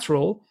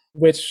collateral,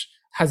 which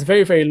has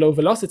very, very low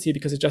velocity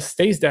because it just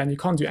stays there and you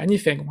can't do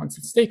anything once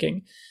it's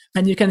staking.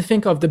 And you can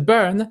think of the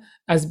burn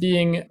as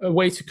being a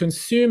way to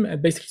consume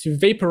and basically to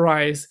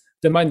vaporize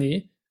the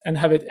money and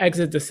have it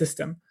exit the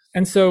system.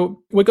 And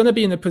so we're going to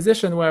be in a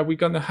position where we're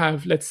going to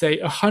have, let's say,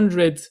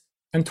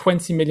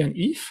 120 million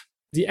ETH.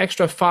 The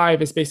extra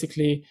 5 is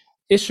basically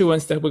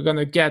issuance that we're going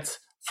to get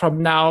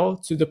from now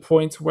to the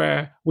point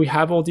where we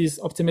have all these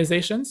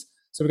optimizations.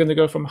 So we're going to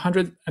go from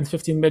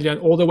 115 million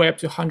all the way up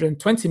to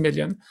 120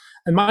 million.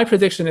 And my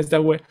prediction is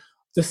that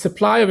the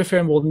supply of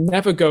Ethereum will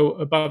never go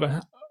above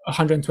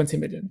 120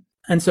 million.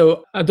 And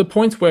so at the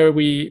point where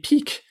we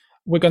peak,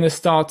 we're going to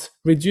start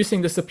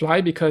reducing the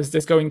supply because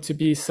there's going to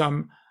be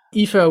some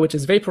Ether which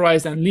is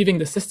vaporized and leaving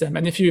the system.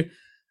 And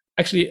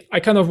I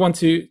kind of want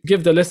to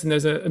give the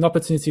listeners an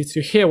opportunity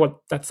to hear what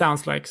that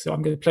sounds like. So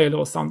I'm going to play a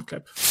little sound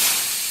clip.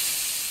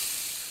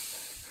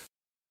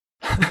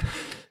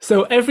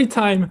 So every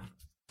time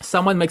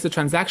someone makes a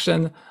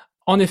transaction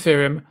on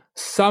Ethereum,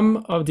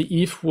 some of the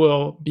ETH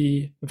will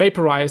be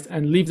vaporized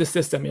and leave the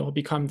system. It will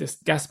become this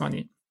gas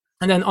money.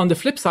 And then on the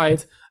flip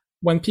side,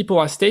 when people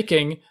are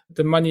staking,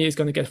 the money is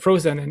going to get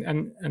frozen.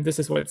 And this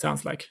is what it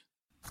sounds like.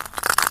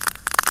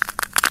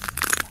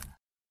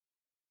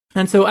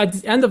 And so at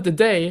the end of the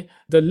day,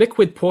 the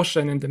liquid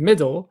portion in the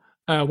middle,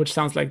 which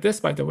sounds like this,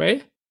 by the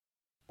way,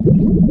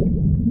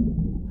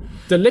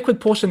 the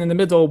liquid portion in the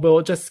middle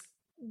will just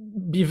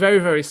be very,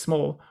 very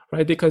small,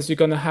 right? Because you're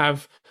going to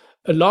have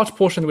a large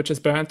portion which is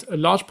burnt, a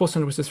large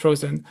portion which is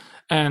frozen,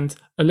 and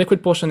a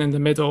liquid portion in the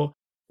middle,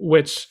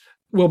 which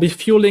will be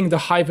fueling the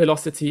high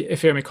velocity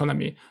Ethereum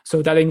economy.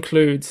 So that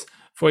includes,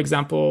 for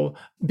example,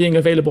 being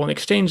available on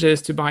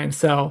exchanges to buy and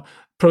sell,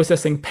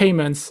 processing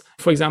payments,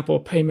 for example,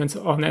 payments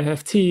on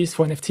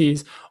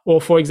NFTs,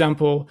 or for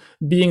example,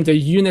 being the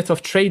unit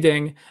of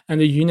trading and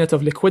the unit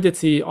of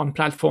liquidity on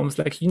platforms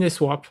like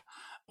Uniswap,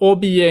 or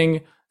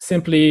being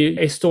simply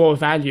a store of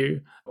value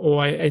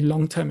or a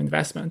long-term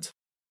investment.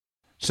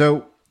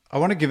 So I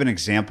want to give an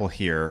example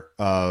here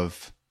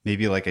of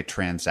maybe like a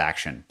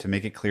transaction to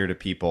make it clear to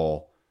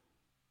people.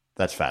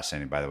 That's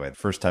fascinating, by the way.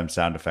 First time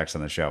sound effects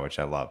on the show, which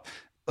I love.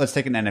 Let's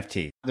take an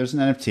NFT. There's an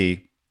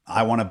NFT.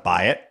 I want to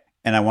buy it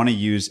and I want to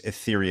use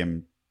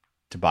Ethereum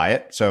to buy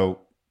it.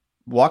 So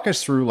walk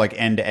us through like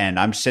end to end.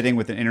 I'm sitting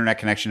with an internet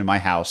connection in my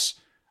house.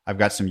 I've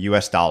got some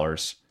US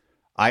dollars.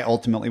 I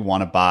ultimately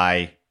want to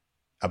buy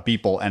a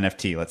Beeple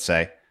NFT, let's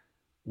say.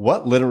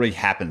 What literally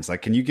happens?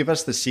 Like, can you give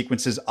us the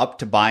sequences up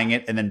to buying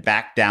it and then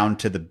back down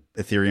to the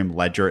Ethereum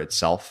ledger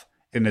itself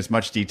in as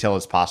much detail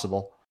as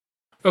possible?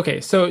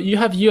 Okay, so you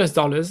have US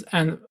dollars,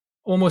 and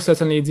almost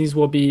certainly these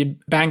will be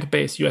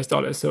bank-based US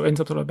dollars, so in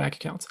terms of bank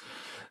accounts.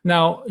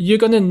 Now, you're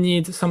going to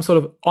need some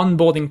sort of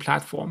onboarding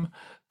platform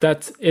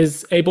that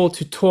is able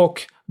to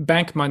talk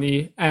bank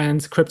money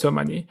and crypto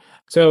money.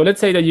 So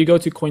let's say that you go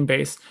to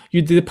Coinbase,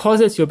 you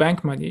deposit your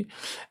bank money.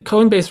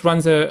 Coinbase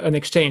runs an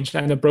exchange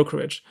and a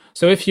brokerage.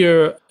 So if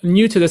you're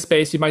new to the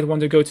space, you might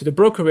want to go to the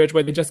brokerage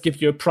where they just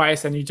give you a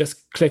price and you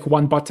just click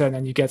one button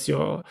and you get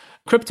your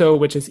crypto,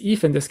 which is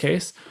ETH in this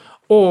case.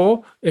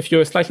 Or if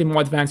you're slightly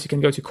more advanced, you can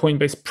go to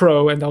Coinbase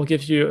Pro and they'll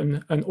give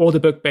you an order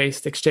book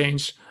based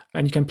exchange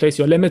and you can place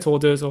your limit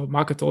orders or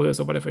market orders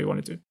or whatever you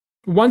want to do.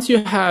 Once you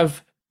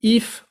have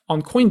ETH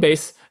on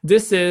Coinbase,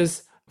 this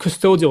is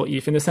custodial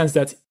ETH in the sense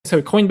that,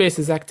 so Coinbase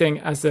is acting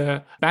as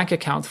a bank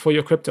account for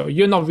your crypto.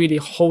 You're not really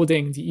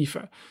holding the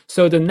Ether.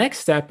 So the next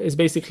step is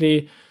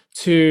basically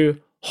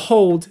to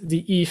hold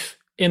the ETH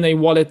in a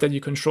wallet that you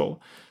control.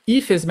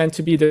 ETH is meant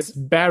to be this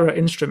bearer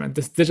instrument,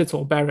 this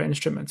digital bearer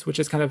instrument, which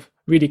is kind of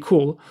really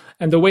cool.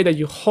 And the way that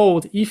you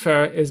hold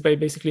Ether is by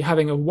basically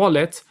having a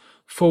wallet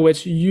for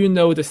which you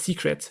know the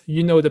secret,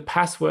 you know the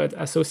password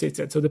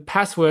associated. So the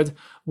password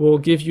will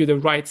give you the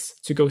rights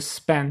to go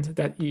spend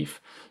that ETH.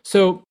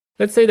 So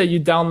let's say that you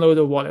download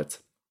a wallet.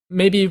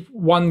 Maybe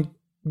one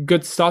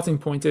good starting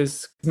point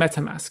is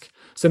MetaMask.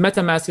 So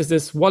MetaMask is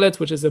this wallet,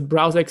 which is a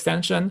browser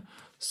extension.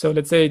 So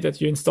let's say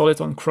that you install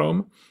it on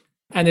Chrome,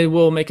 and it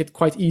will make it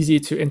quite easy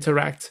to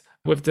interact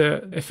with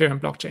the Ethereum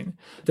blockchain.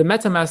 The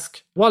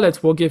MetaMask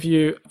wallet will give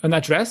you an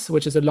address,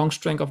 which is a long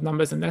string of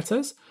numbers and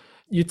letters.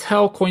 You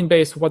tell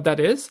Coinbase what that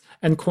is,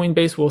 and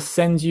Coinbase will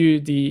send you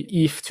the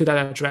ETH to that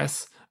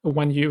address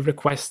when you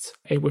request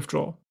a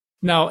withdrawal.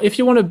 Now, if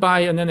you want to buy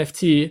an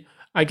NFT,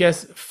 I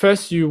guess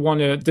first you want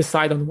to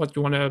decide on what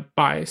you want to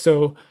buy.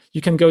 So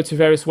you can go to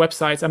various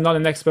websites. I'm not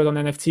an expert on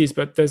NFTs,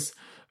 but there's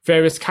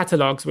various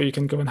catalogs where you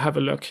can go and have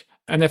a look.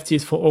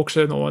 NFTs for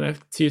auction or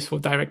NFTs for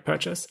direct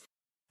purchase.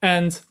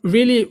 And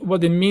really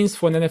what it means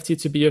for an NFT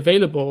to be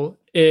available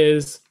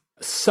is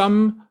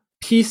some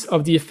piece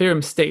of the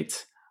Ethereum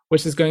state,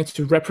 which is going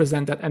to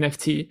represent that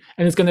NFT.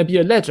 And it's going to be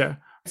a ledger.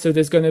 So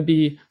there's going to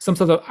be some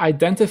sort of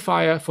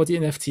identifier for the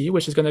NFT,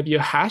 which is going to be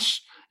a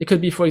hash. It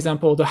could be, for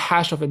example, the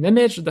hash of an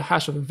image, the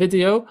hash of a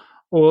video,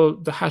 or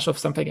the hash of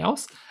something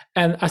else.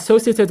 And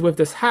associated with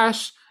this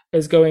hash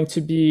is going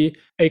to be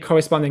a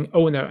corresponding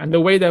owner. And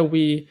the way that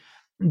we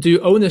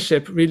do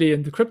ownership really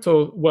in the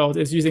crypto world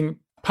is using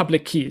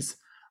public keys.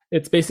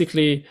 It's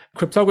basically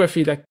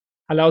cryptography that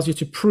allows you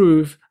to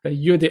prove that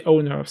you're the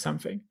owner of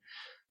something.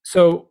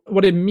 So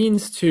what it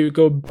means to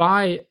go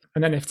buy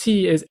an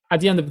NFT is at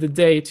the end of the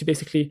day to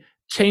basically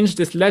change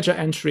this ledger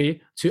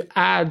entry to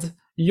add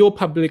your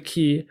public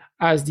key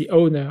as the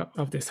owner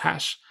of this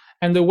hash.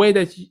 And the way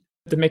that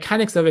the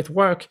mechanics of it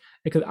work,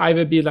 it could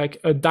either be like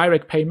a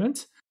direct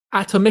payment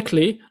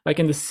atomically, like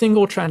in the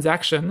single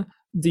transaction,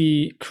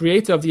 the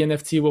creator of the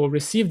NFT will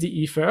receive the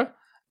Ether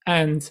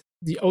and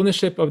the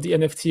ownership of the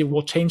NFT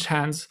will change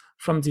hands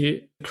from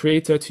the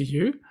creator to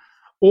you.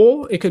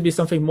 Or it could be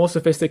something more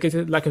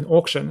sophisticated like an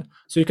auction.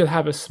 So you could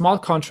have a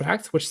smart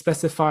contract which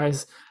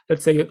specifies,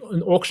 let's say,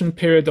 an auction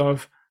period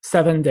of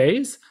 7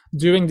 days.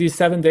 During these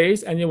 7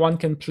 days, anyone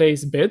can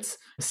place bids,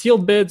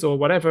 sealed bids or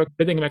whatever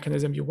bidding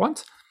mechanism you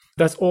want.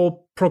 That's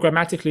all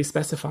programmatically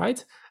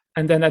specified.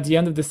 And then at the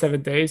end of the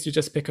 7 days, you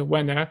just pick a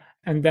winner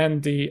and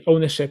then the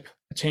ownership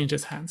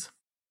changes hands.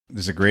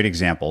 This is a great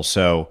example.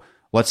 So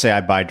let's say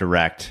I buy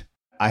direct.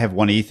 I have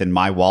 1 ETH in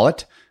my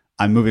wallet.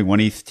 I'm moving 1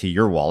 ETH to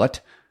your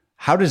wallet.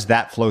 How does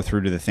that flow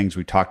through to the things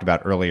we talked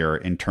about earlier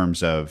in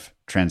terms of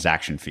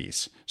transaction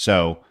fees?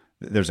 So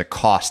there's a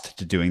cost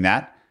to doing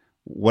that.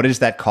 What is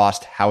that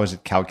cost? How is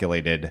it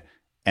calculated?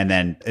 And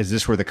then is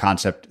this where the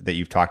concept that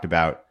you've talked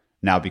about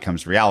now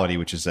becomes reality,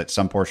 which is that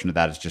some portion of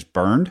that is just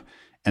burned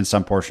and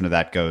some portion of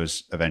that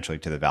goes eventually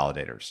to the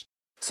validators?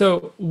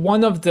 So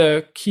one of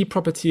the key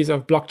properties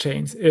of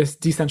blockchains is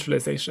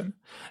decentralization.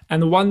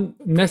 And one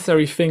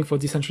necessary thing for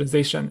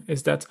decentralization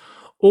is that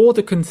all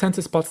the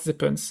consensus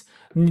participants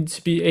need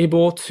to be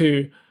able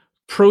to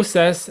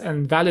process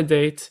and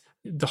validate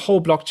the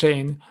whole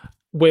blockchain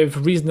with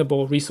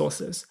reasonable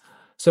resources.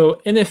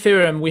 So in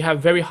Ethereum, we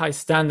have very high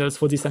standards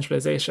for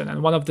decentralization.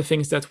 And one of the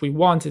things that we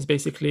want is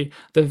basically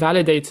the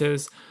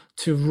validators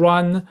to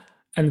run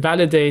and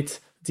validate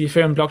the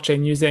Ethereum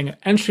blockchain using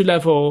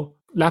entry-level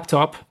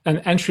laptop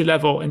and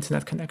entry-level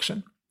internet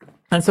connection.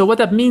 And so what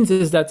that means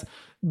is that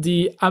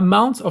the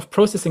amount of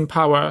processing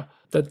power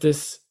that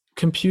this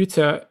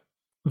computer,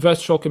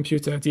 virtual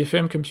computer, the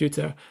Ethereum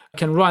computer,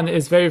 can run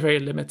is very, very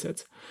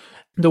limited.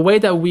 The way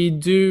that we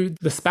do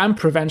the spam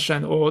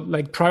prevention or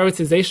like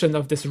prioritization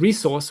of this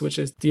resource, which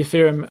is the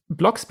Ethereum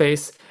block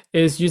space,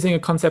 is using a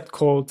concept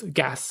called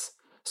gas.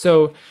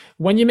 So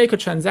when you make a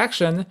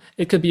transaction,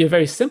 it could be a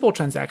very simple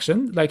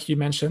transaction, like you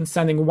mentioned,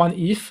 sending one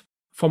ETH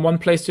from one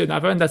place to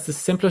another, and that's the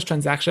simplest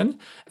transaction.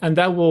 And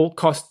that will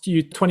cost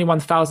you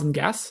 21,000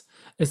 gas.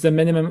 Is the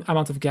minimum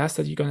amount of gas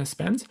that you're going to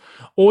spend.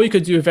 Or you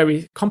could do a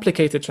very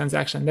complicated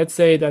transaction. Let's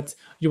say that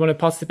you want to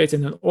participate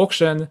in an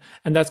auction,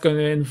 and that's going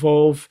to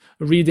involve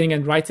reading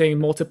and writing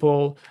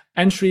multiple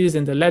entries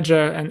in the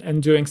ledger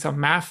and doing some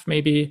math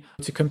maybe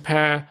to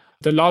compare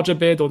the larger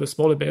bid or the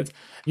smaller bid.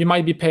 You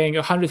might be paying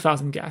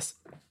 100,000 gas.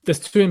 There's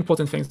two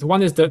important things.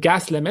 One is the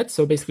gas limit.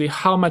 So basically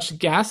how much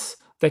gas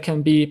there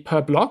can be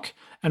per block.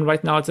 And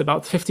right now it's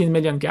about 15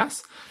 million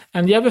gas.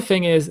 And the other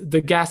thing is the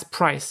gas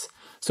price.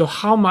 So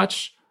how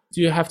much do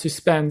you have to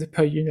spend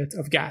per unit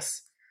of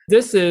gas?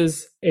 This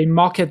is a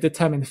market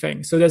determined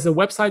thing. So there's a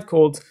website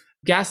called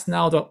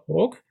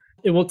gasnow.org.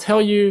 It will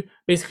tell you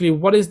basically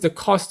what is the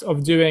cost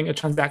of doing a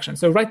transaction.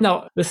 So right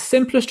now, the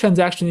simplest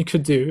transaction you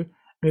could do,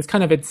 and it's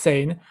kind of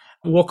insane,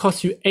 will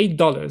cost you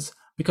 $8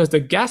 because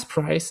the gas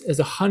price is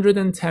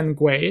 110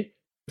 Gwei.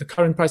 The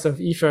current price of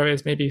Ether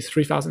is maybe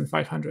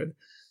 3,500.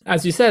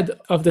 As you said,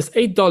 of this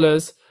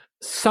 $8,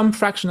 some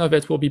fraction of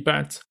it will be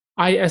burnt.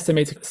 I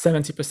estimate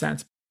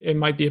 70%. It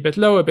might be a bit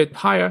lower, a bit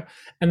higher.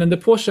 And then the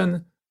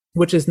portion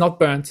which is not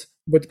burnt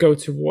would go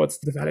towards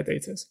the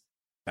validators.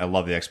 I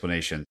love the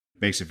explanation.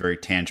 It makes it very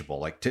tangible.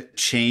 Like to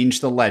change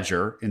the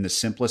ledger in the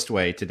simplest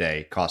way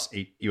today costs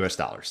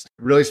 $8.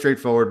 Really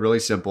straightforward, really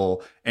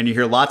simple. And you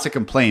hear lots of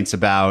complaints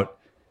about,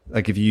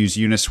 like if you use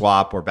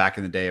Uniswap or back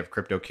in the day of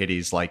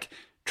CryptoKitties, like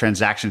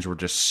transactions were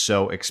just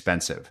so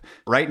expensive.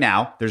 Right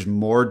now, there's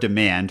more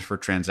demand for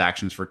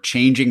transactions for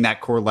changing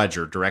that core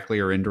ledger directly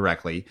or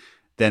indirectly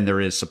than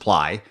there is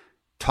supply.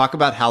 Talk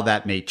about how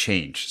that may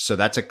change. So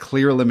that's a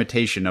clear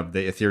limitation of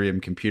the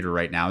Ethereum computer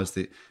right now is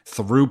the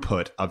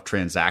throughput of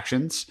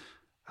transactions.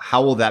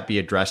 How will that be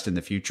addressed in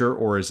the future,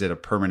 or is it a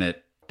permanent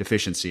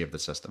deficiency of the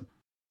system?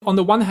 On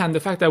the one hand, the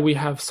fact that we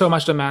have so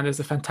much demand is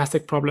a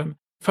fantastic problem.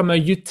 From a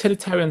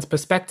utilitarian's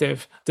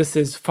perspective, this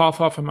is far,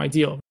 far from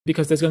ideal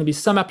because there's going to be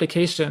some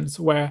applications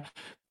where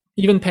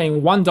even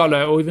paying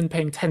 $1 or even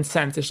paying 10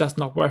 cents is just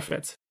not worth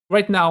it.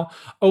 Right now,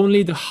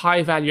 only the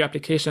high value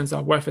applications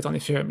are worth it on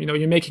Ethereum. You know,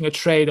 you're making a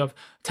trade of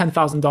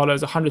 $10,000,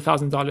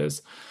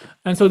 $100,000.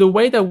 And so the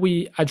way that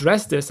we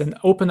address this and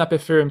open up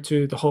Ethereum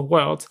to the whole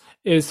world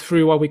is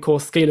through what we call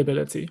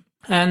scalability.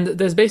 And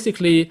there's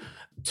basically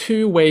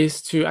two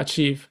ways to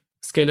achieve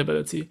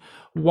scalability.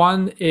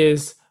 One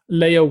is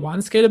layer one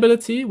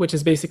scalability, which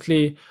is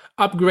basically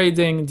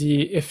upgrading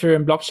the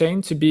Ethereum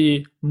blockchain to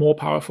be more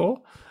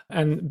powerful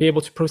and be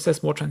able to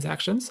process more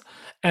transactions.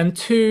 And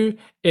two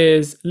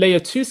is layer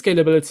two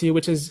scalability,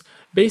 which is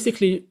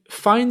basically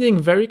finding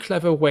very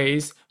clever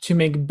ways to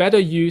make better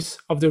use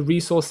of the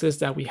resources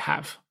that we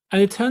have.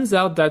 And it turns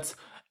out that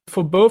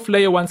for both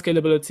layer one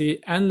scalability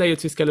and layer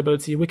two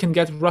scalability, we can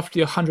get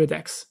roughly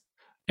 100x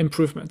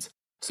improvement.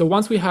 So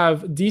once we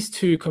have these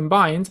two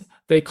combined,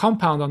 they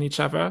compound on each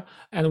other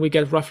and we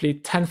get roughly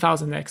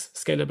 10,000x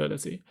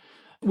scalability,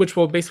 which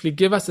will basically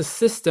give us a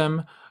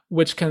system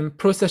which can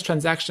process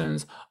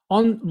transactions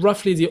on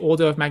roughly the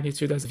order of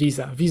magnitude as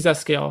Visa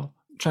scale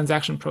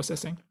transaction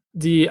processing.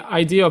 The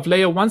idea of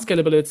layer one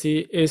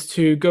scalability is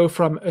to go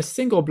from a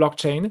single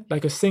blockchain,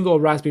 like a single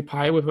Raspberry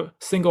Pi with a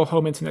single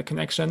home internet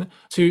connection,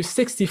 to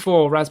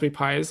 64 Raspberry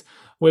Pis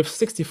with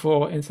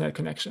 64 internet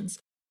connections.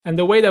 And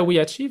the way that we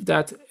achieve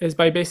that is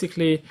by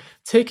basically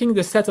taking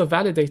the set of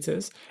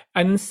validators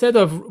and instead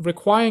of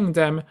requiring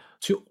them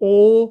to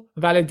all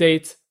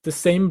validate the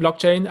same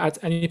blockchain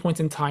at any point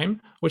in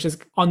time, which is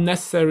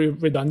unnecessary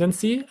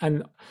redundancy,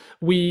 and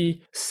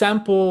we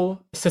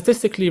sample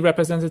statistically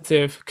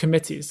representative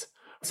committees.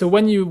 So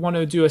when you want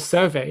to do a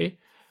survey,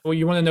 or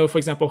you want to know, for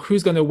example,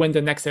 who's going to win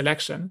the next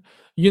election,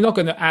 you're not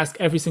going to ask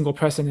every single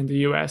person in the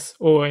US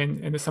or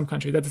in some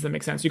country. That doesn't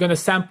make sense. You're going to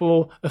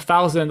sample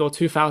 1,000 or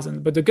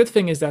 2,000. But the good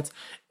thing is that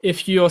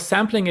if your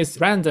sampling is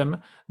random,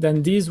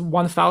 then these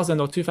 1,000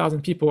 or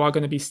 2,000 people are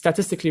going to be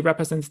statistically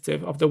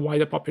representative of the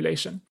wider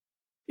population.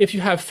 If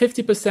you have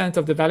 50%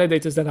 of the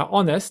validators that are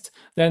honest,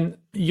 then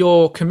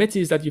your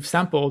committees that you've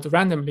sampled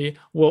randomly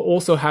will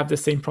also have the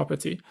same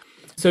property.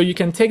 So you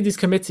can take these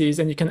committees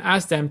and you can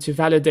ask them to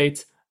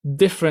validate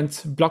different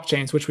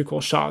blockchains, which we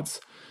call shards.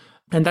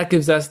 And that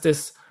gives us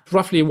this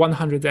roughly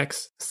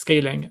 100x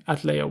scaling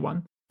at layer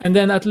one. And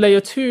then at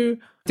layer two,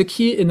 the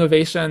key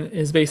innovation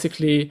is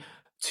basically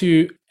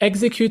to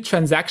execute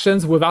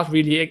transactions without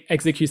really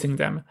executing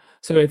them.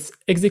 So it's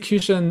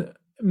execution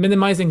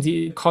minimizing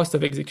the cost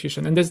of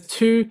execution. And there's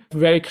two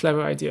very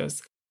clever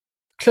ideas.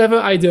 Clever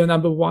idea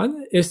number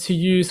one is to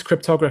use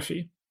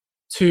cryptography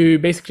to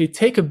basically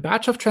take a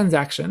batch of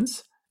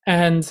transactions,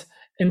 and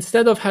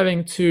instead of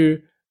having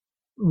to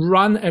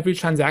run every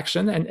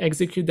transaction and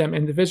execute them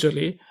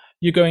individually,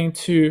 you're going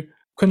to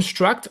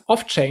construct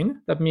off-chain,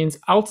 that means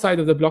outside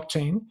of the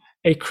blockchain,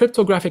 a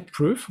cryptographic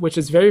proof, which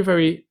is very,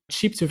 very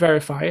cheap to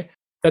verify,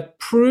 that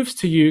proves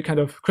to you kind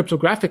of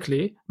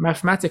cryptographically,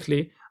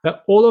 mathematically,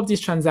 that all of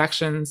these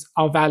transactions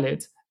are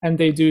valid and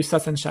they do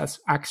such and such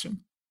action.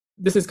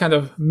 This is kind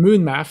of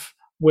moon math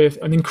with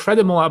an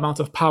incredible amount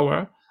of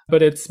power,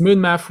 but it's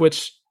moon math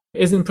which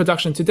is in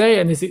production today,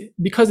 and is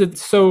because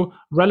it's so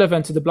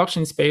relevant to the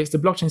blockchain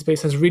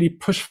space has really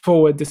pushed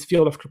forward this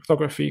field of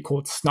cryptography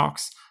called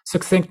SNARKs,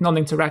 succinct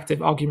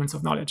non-interactive arguments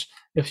of knowledge,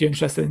 if you're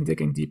interested in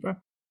digging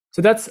deeper.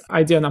 So that's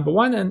idea number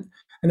one. And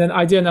then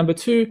idea number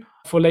two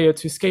for layer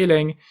two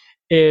scaling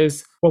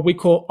is what we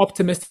call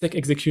optimistic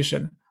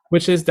execution,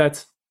 which is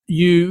that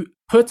you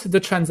put the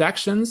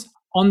transactions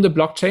on the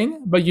blockchain,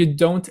 but you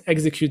don't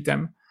execute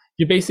them.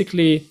 You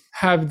basically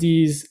have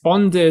these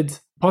bonded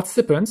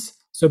participants.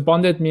 So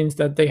bonded means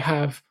that they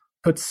have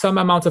put some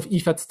amount of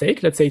ETH at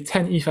stake, let's say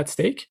 10 ETH at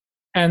stake,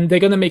 and they're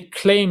going to make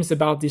claims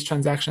about these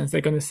transactions.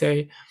 They're going to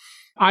say,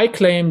 I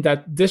claim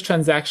that this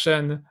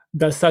transaction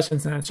does such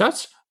and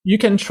such. You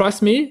can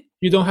trust me.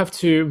 You don't have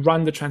to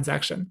run the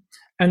transaction.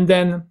 And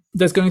then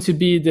there's going to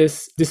be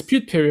this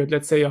dispute period,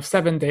 let's say of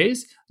 7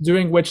 days,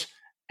 during which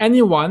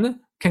anyone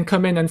can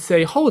come in and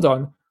say, hold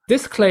on,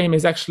 this claim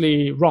is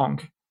actually wrong.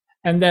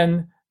 And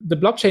then the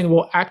blockchain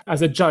will act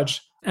as a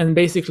judge and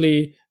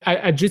basically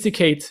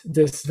adjudicate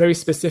this very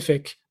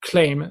specific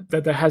claim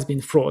that there has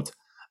been fraud.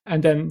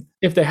 And then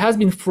if there has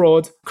been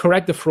fraud,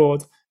 correct the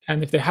fraud.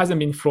 And if there hasn't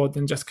been fraud,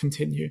 then just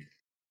continue.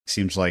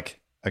 Seems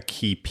like a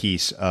key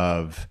piece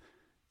of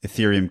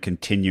Ethereum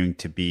continuing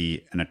to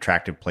be an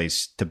attractive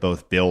place to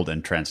both build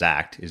and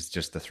transact is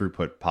just the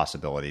throughput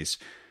possibilities.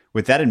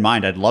 With that in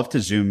mind, I'd love to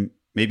zoom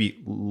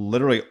maybe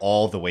literally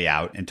all the way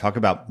out and talk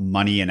about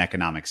money and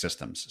economic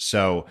systems.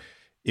 So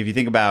if you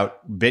think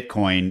about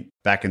Bitcoin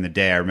back in the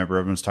day, I remember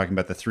everyone was talking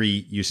about the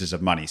three uses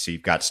of money. So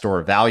you've got store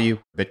of value,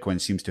 Bitcoin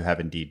seems to have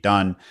indeed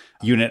done,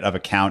 unit of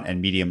account,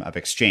 and medium of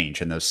exchange.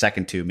 And those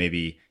second two,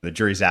 maybe the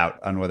jury's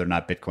out on whether or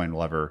not Bitcoin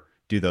will ever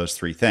do those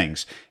three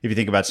things. If you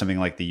think about something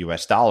like the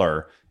US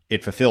dollar,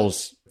 it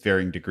fulfills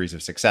varying degrees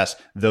of success,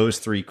 those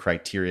three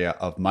criteria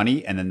of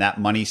money. And then that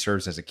money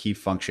serves as a key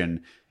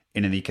function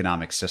in an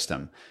economic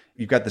system.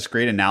 You've got this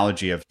great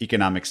analogy of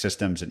economic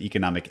systems and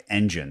economic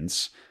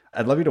engines.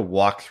 I'd love you to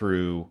walk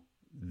through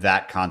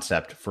that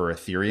concept for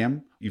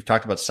Ethereum. You've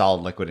talked about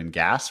solid, liquid, and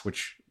gas,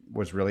 which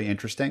was really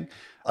interesting.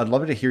 I'd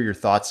love to hear your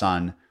thoughts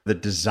on the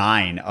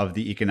design of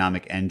the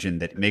economic engine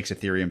that makes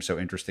Ethereum so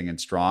interesting and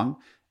strong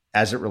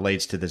as it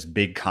relates to this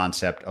big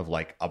concept of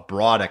like a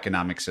broad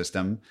economic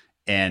system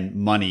and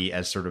money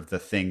as sort of the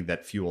thing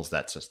that fuels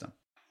that system.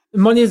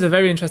 Money is a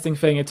very interesting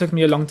thing. It took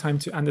me a long time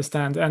to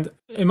understand, and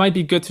it might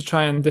be good to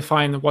try and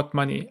define what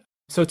money.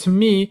 So to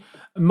me,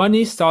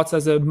 money starts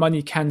as a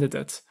money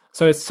candidate.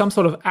 So it's some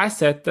sort of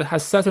asset that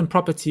has certain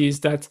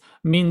properties that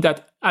mean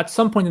that at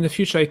some point in the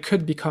future, it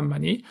could become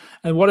money.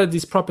 And what are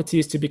these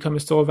properties to become a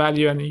store of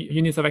value and a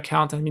unit of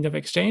account and medium of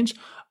exchange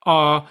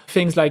are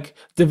things like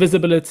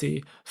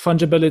divisibility,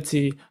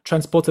 fungibility,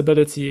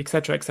 transportability, et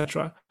cetera, et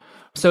cetera.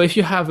 So if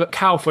you have a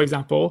cow, for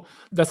example,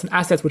 that's an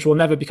asset which will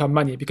never become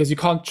money because you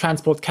can't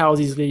transport cows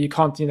easily. You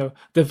can't,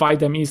 divide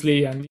them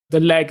easily, and the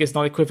leg is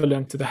not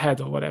equivalent to the head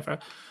or whatever.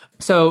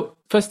 So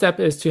first step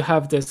is to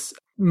have this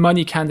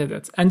money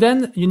candidate. And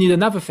then you need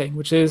another thing,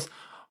 which is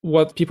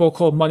what people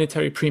call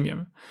monetary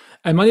premium.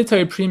 And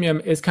monetary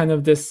premium is kind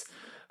of this,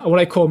 what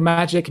I call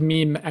magic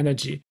meme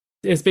energy.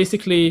 It's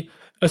basically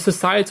a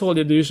societal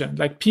illusion,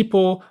 like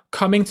people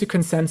coming to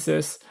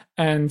consensus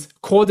and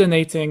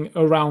coordinating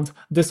around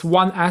this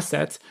one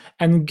asset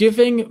and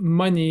giving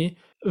money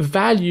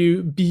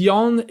value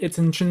beyond its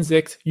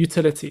intrinsic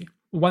utility.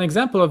 One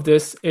example of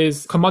this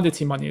is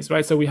commodity monies,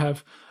 right? So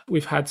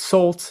we've had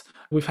salt,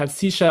 we've had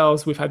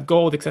seashells, we've had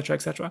gold, et cetera,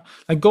 et cetera.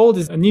 Like gold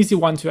is an easy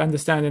one to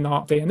understand in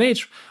our day and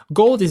age.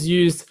 Gold is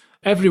used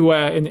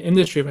everywhere in the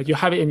industry, right? You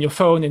have it in your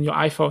phone, in your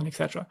iPhone, et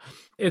cetera.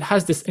 It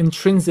has this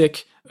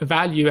intrinsic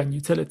value and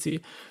utility.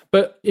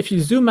 But if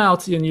you zoom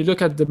out and you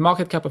look at the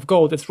market cap of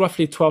gold, it's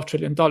roughly $12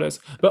 trillion.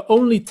 But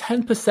only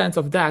 10%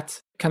 of that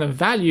kind of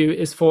value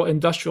is for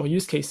industrial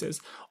use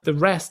cases. The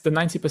rest, the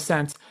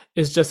 90%,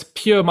 is just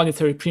pure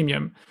monetary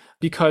premium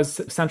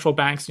because central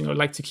banks,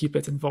 like to keep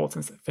it in vaults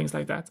and things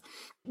like that.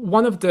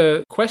 One of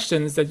the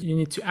questions that you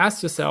need to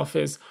ask yourself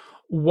is,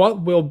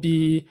 what will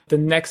be the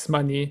next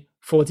money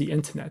for the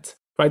internet?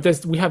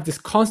 Right? We have this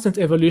constant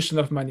evolution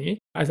of money.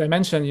 As I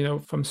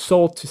mentioned, from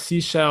salt to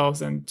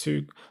seashells and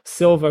to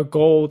silver,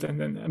 gold,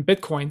 and then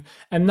Bitcoin.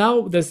 And now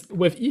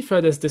with Ether,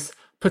 there's this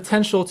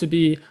potential to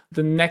be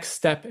the next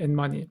step in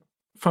money.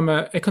 From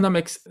an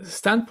economics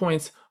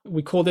standpoint,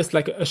 we call this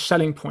like a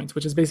Schelling point,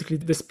 which is basically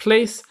this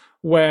place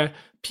where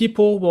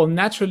people will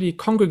naturally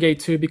congregate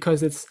to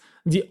because it's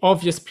the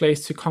obvious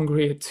place to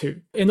congregate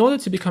to. In order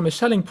to become a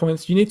Schelling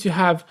point, you need to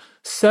have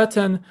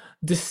certain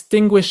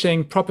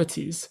distinguishing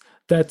properties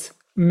that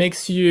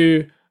makes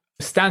you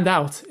stand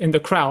out in the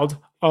crowd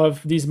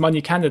of these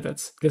money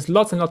candidates. There's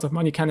lots and lots of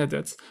money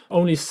candidates.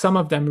 Only some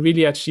of them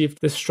really achieve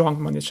this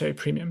strong monetary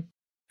premium.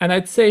 And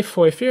I'd say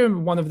for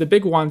Ethereum, one of the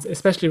big ones,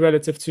 especially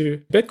relative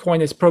to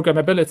Bitcoin, is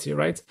programmability,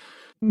 right?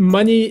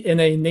 Money in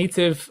a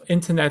native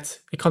internet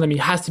economy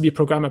has to be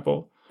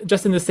programmable,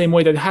 just in the same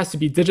way that it has to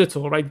be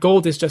digital, right?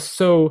 Gold is just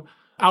so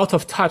out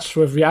of touch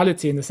with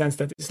reality in the sense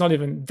that it's not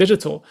even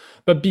digital.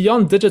 But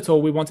beyond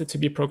digital, we want it to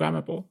be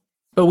programmable.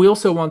 But we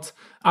also want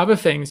other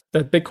things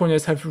that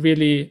Bitcoiners have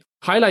really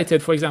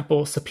highlighted, for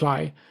example,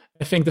 supply.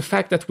 I think the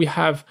fact that we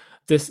have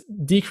this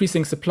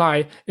decreasing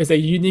supply is a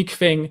unique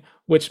thing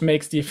which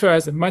makes the Ether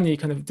as a money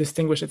kind of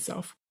distinguish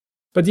itself.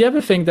 But the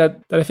other thing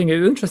that I think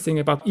is interesting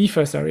about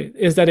Ether,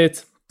 is that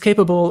it's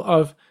capable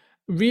of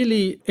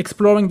really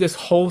exploring this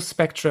whole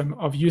spectrum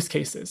of use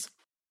cases.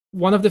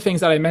 One of the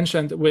things that I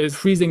mentioned was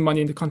freezing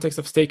money in the context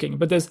of staking,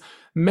 but there's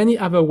many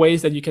other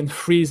ways that you can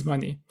freeze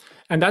money.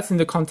 And that's in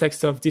the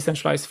context of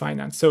decentralized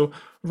finance. So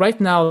right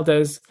now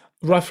there's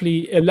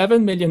roughly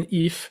 11 million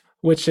ETH,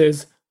 which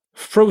is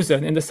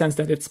frozen in the sense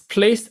that it's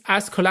placed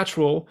as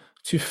collateral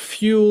to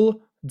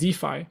fuel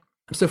DeFi.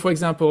 So for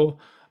example,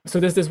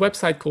 there's this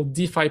website called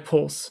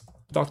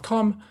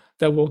defipulse.com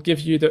that will give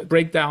you the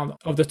breakdown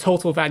of the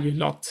total value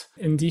locked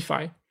in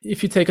DeFi.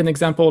 If you take an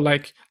example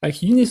like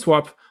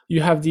Uniswap,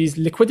 you have these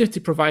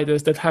liquidity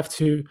providers that have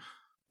to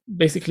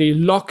basically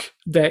lock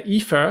their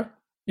Ether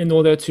in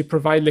order to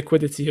provide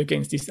liquidity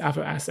against these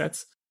other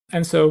assets.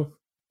 And so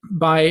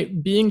by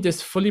being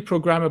this fully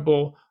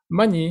programmable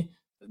money,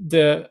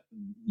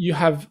 you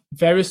have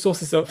various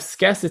sources of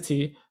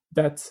scarcity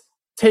that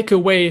take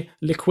away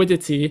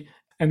liquidity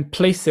and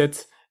place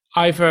it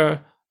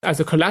either as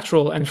a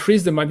collateral and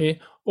freeze the money,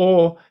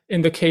 or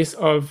in the case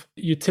of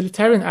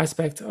utilitarian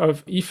aspect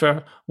of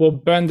Ether, will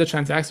burn the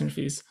transaction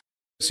fees.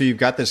 So you've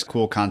got this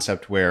cool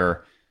concept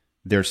where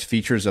there's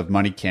features of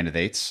money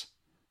candidates.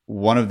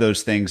 One of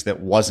those things that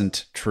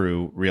wasn't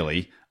true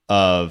really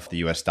of the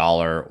US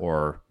dollar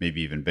or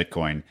maybe even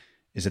Bitcoin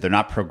is that they're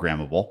not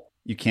programmable.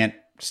 You can't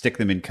stick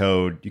them in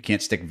code. You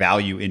can't stick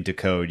value into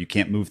code. You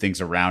can't move things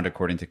around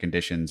according to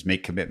conditions,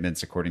 make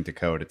commitments according to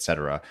code,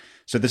 etc.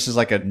 So this is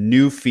like a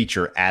new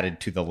feature added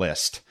to the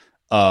list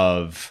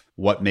of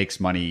what makes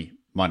money,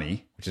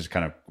 which is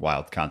kind of a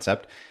wild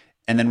concept.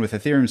 And then with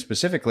Ethereum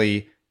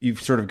specifically,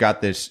 you've sort of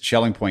got this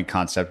Schelling point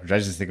concept, which I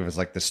just think of as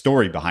like the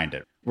story behind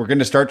it. We're going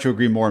to start to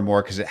agree more and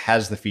more because it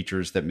has the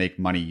features that make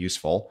money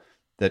useful,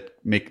 that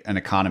make an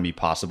economy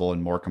possible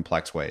in more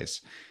complex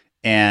ways.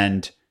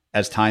 And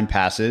as time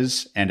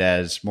passes and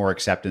as more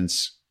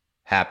acceptance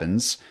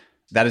happens,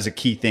 that is a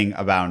key thing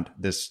about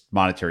this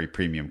monetary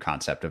premium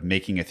concept of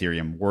making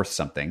Ethereum worth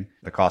something,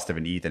 the cost of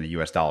an ETH in a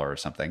US dollar or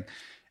something.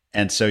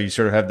 And so you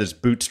sort of have this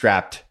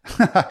bootstrapped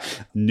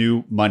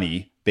new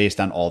money based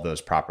on all those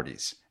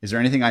properties. Is there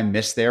anything I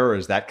missed there, or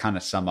does that kind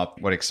of sum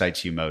up what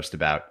excites you most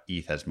about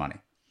ETH as money?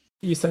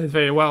 You said it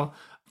very well.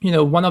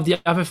 One of the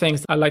other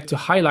things I like to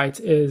highlight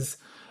is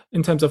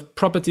in terms of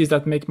properties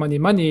that make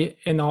money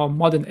in our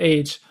modern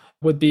age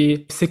would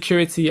be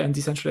security and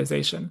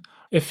decentralization.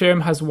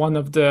 Ethereum has one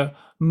of the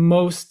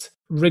most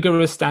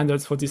rigorous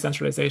standards for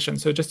decentralization.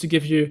 So just to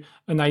give you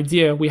an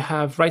idea, we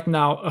have right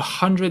now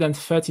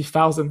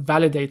 130,000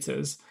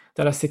 validators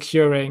that are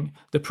securing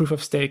the proof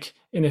of stake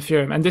in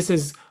Ethereum. And this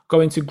is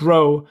going to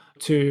grow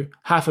to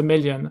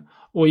 500,000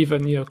 or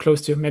even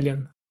close to 1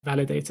 million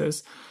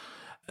validators.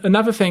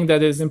 Another thing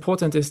that is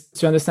important is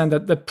to understand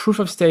that the proof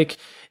of stake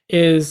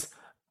is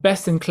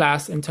best in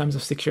class in terms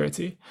of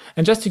security.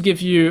 And just to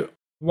give you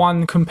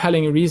one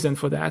compelling reason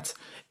for that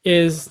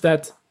is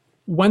that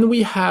when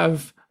we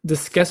have the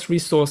scarce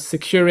resource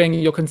securing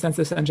your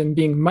consensus engine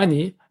being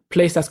money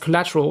placed as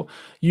collateral,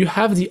 you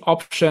have the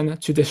option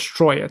to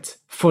destroy it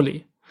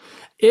fully.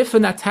 If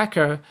an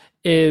attacker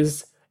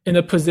is in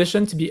a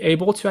position to be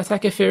able to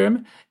attack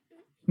Ethereum,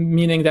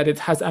 meaning that it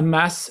has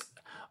amassed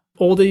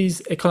all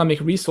these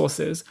economic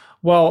resources,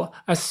 well,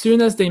 as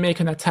soon as they make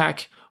an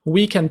attack,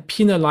 we can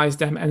penalize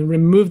them and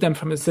remove them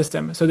from the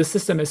system. So the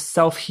system is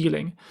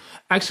self-healing.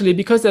 Actually,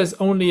 because there's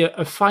only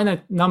a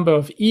finite number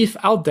of ETH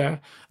out there,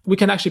 we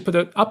can actually put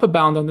an upper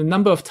bound on the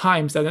number of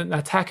times that an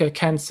attacker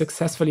can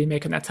successfully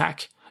make an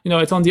attack.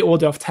 It's on the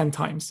order of 10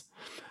 times.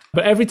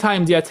 But every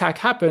time the attack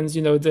happens,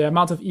 the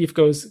amount of ETH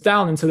goes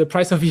down, and so the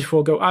price of ETH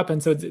will go up.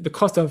 And so the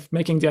cost of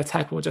making the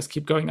attack will just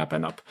keep going up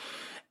and up.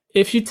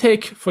 If you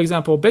take, for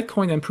example,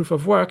 Bitcoin and proof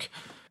of work,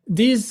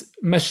 these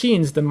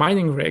machines, the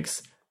mining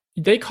rigs,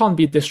 they can't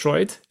be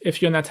destroyed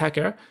if you're an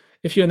attacker.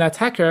 If you're an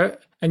attacker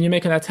and you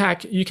make an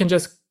attack, you can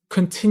just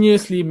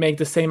continuously make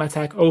the same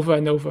attack over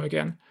and over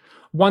again.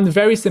 One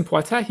very simple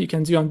attack you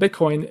can do on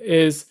Bitcoin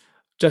is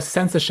just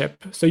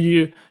censorship. So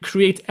you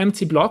create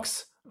empty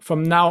blocks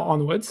from now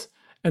onwards,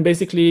 and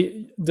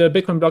basically the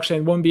Bitcoin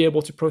blockchain won't be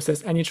able to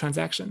process any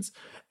transactions.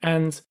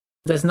 And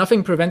there's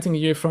nothing preventing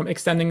you from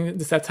extending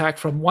this attack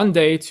from 1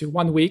 day to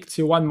 1 week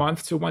to 1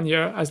 month to 1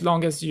 year, as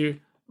long as you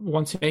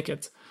want to make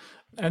it.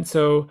 And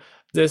so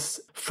this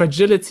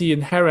fragility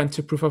inherent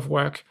to proof of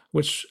work,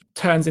 which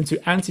turns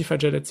into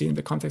anti-fragility in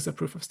the context of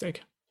proof of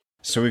stake.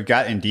 So we've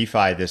got in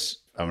DeFi this,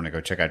 I want to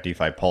go check out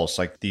DeFi Pulse,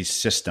 like these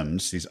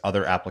systems, these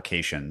other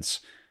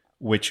applications,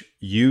 which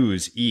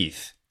use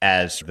ETH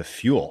as the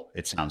fuel,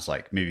 it sounds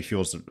like. Maybe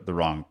fuel is the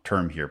wrong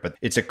term here, but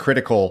it's a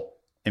critical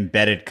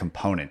embedded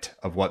component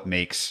of what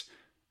makes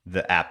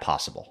the app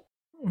possible.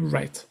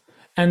 Right.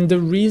 And the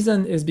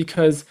reason is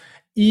because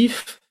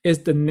ETH is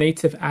the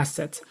native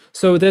asset.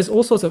 So there's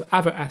all sorts of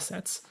other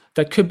assets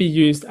that could be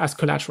used as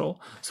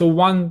collateral. So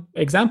one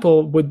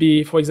example would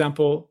be, for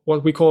example,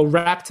 what we call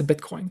wrapped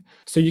Bitcoin.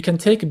 So you can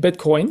take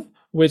Bitcoin,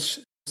 which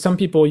some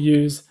people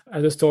use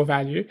as a store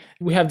value.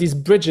 We have these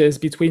bridges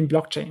between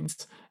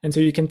blockchains. And so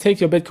you can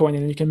take your Bitcoin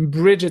and you can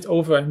bridge it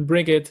over and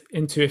bring it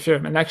into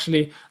Ethereum. And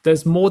actually,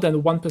 there's more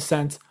than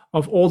 1%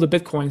 of all the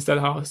Bitcoins that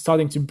are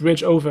starting to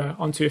bridge over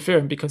onto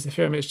Ethereum, because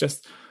Ethereum is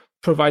just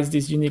provides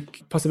these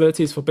unique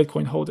possibilities for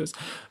Bitcoin holders.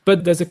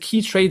 But there's a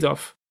key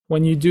trade-off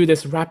when you do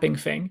this wrapping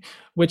thing,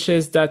 which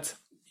is that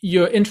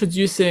you're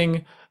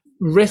introducing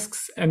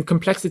risks and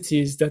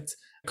complexities that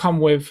come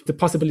with the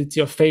possibility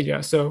of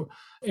failure. So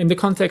in the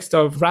context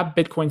of wrapped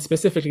Bitcoin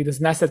specifically, there's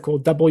an asset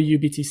called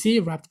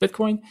WBTC, wrapped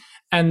Bitcoin,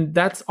 and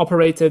that's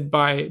operated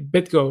by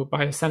BitGo,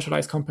 by a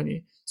centralized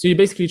company. So you're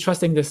basically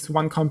trusting this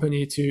one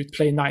company to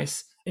play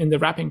nice in the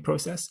wrapping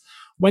process.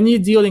 When you're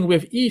dealing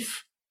with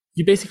ETH,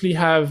 you basically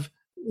have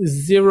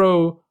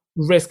zero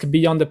risk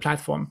beyond the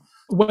platform.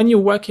 When you're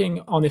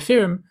working on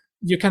Ethereum,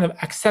 you're kind of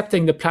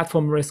accepting the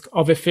platform risk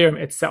of Ethereum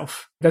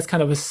itself. That's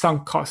kind of a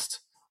sunk cost.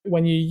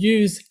 When you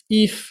use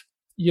ETH,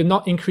 you're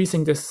not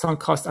increasing the sunk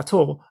cost at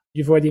all.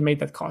 You've already made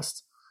that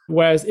cost.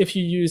 Whereas if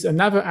you use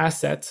another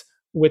asset,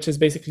 which is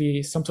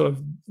basically some sort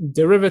of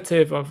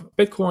derivative of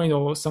Bitcoin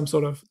or some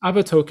sort of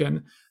other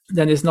token,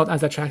 then it's not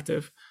as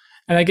attractive.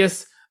 And I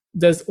guess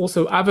there's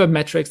also other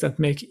metrics that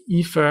make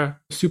Ether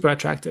super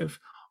attractive.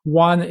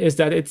 One is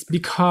that it's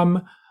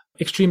become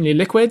extremely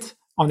liquid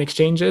on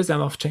exchanges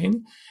and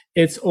off-chain.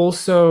 It's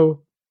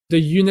also the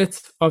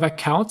unit of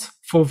account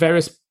for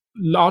various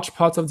large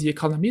parts of the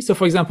economy. So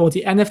for example,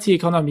 the NFT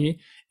economy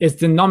is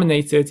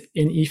denominated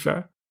in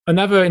Ether.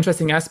 Another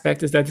interesting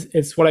aspect is that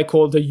it's what I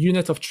call the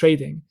unit of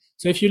trading.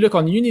 So if you look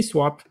on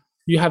Uniswap,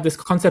 you have this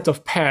concept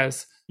of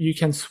pairs. You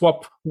can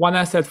swap one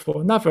asset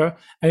for another.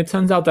 And it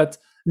turns out that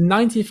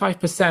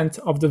 95%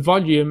 of the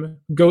volume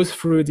goes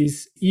through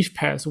these ETH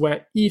pairs,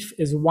 where ETH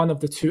is one of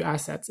the two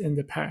assets in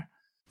the pair.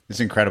 It's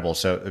incredible.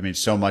 So, I mean,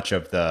 so much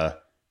of the,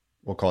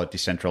 we'll call it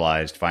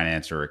decentralized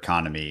finance or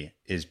economy,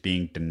 is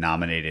being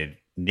denominated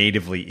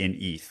natively in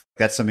ETH.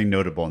 That's something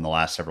notable in the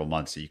last several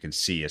months that you can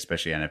see,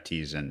 especially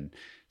NFTs and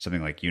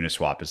something like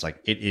Uniswap, is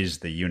like, it is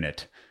the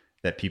unit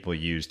that people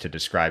use to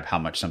describe how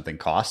much something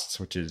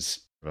costs, which is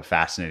a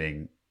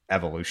fascinating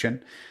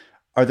evolution.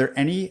 Are there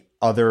any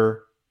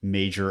other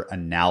major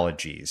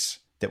analogies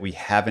that we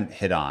haven't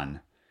hit on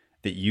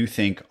that you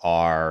think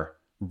are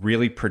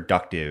really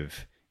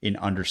productive in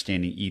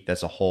understanding ETH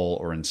as a whole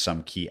or in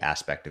some key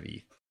aspect of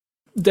ETH?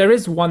 There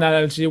is one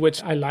analogy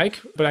which I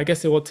like, but I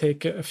guess it will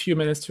take a few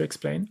minutes to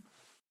explain.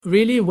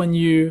 Really, when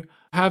you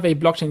have a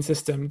blockchain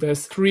system,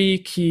 there's three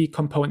key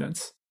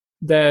components.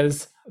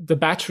 There's the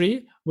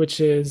battery, which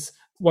is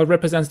what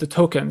represents the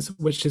tokens,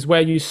 which is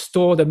where you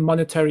store the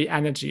monetary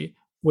energy,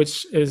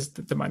 which is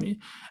the money.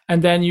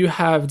 And then you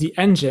have the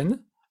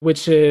engine,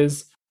 which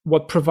is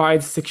what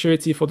provides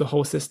security for the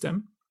whole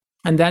system.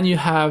 And then you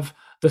have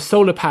the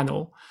solar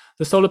panel,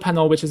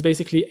 which is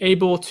basically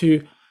able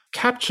to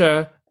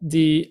capture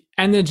the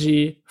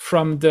energy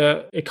from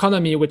the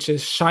economy, which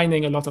is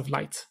shining a lot of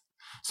light.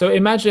 So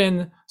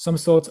imagine some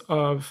sort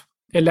of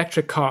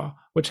electric car,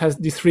 which has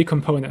these three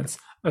components: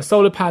 a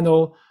solar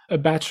panel, a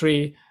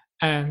battery,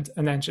 and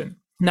an engine.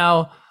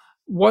 Now,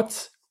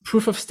 what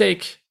proof of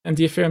stake and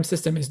the Ethereum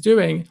system is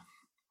doing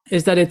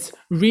is that it's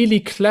really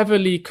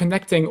cleverly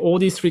connecting all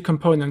these three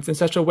components in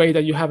such a way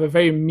that you have a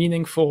very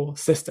meaningful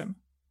system.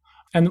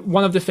 And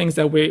one of the things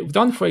that we've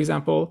done, for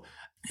example,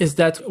 is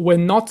that we're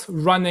not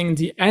running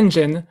the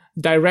engine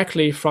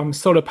directly from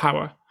solar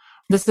power.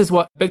 This is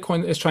what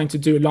Bitcoin is trying to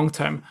do long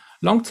term.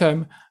 Long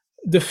term,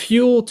 the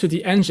fuel to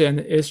the engine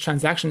is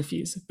transaction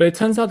fees. But it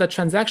turns out that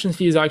transaction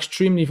fees are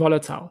extremely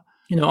volatile.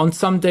 On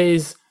some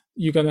days,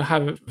 you're going to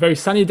have very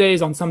sunny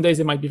days. On some days,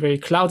 it might be very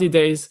cloudy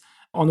days.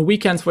 On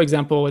weekends, for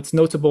example, it's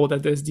notable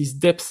that there's these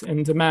dips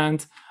in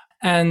demand.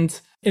 And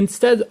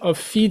instead of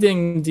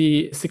feeding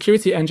the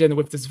security engine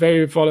with this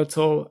very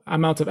volatile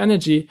amount of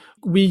energy,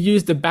 we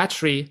use the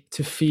battery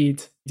to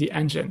feed the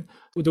engine.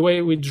 The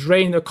way we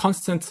drain a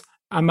constant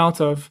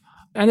amount of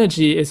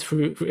energy is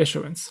through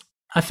issuance.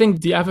 I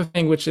think the other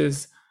thing which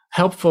is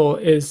helpful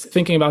is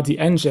thinking about the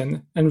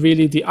engine and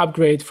really the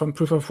upgrade from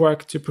proof of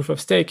work to proof of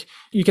stake.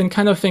 You can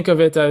kind of think of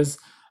it as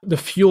the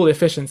fuel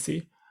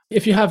efficiency.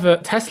 If you have a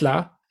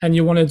Tesla and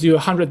you want to do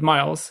 100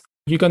 miles,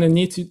 you're going to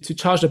need to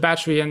charge the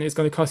battery, and it's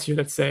going to cost you,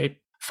 let's say,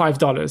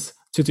 $5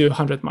 to do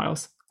 100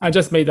 miles. I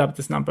just made up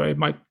this number. It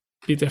might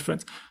be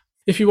different.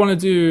 If you want to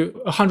do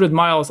 100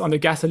 miles on a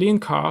gasoline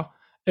car,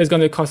 is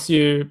going to cost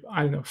you,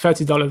 I don't know,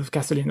 $30 of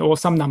gasoline or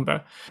some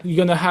number. You're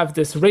going to have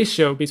this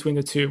ratio between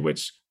the two,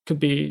 which could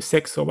be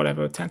 6 or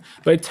whatever, 10.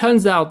 But it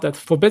turns out that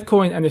for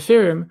Bitcoin and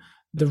Ethereum,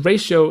 the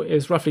ratio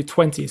is roughly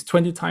 20. It's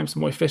 20 times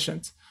more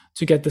efficient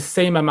to get the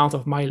same amount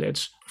of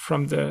mileage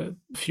from the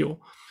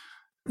fuel.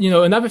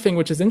 Another thing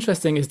which is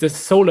interesting is this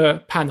solar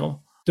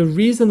panel. The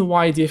reason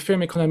why the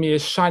Ethereum economy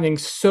is shining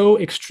so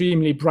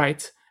extremely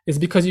bright is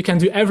because you can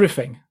do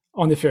everything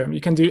on Ethereum.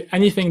 You can do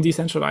anything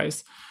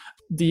decentralized.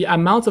 The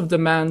amount of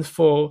demand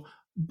for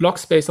block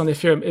space on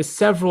Ethereum is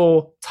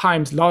several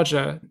times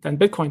larger than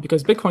Bitcoin,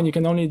 because Bitcoin, you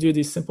can only do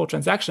these simple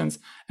transactions.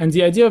 And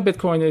the idea of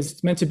Bitcoin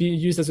is meant to be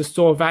used as a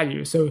store of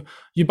value. So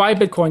you buy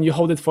Bitcoin, you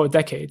hold it for a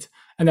decade,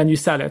 and then you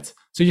sell it.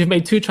 So you've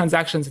made 2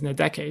 transactions in a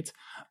decade.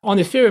 On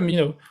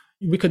Ethereum,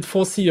 we could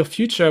foresee a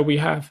future. We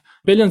have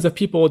billions of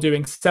people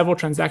doing several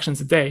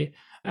transactions a day.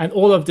 And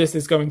all of this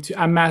is going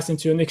to amass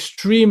into an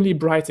extremely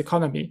bright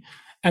economy.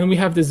 And we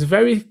have this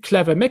very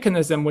clever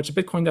mechanism, which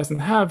Bitcoin doesn't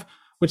have,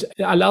 which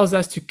allows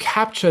us to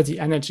capture the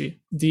energy.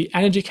 The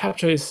energy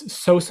capture is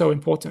so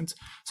important.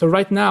 So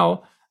right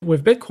now,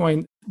 with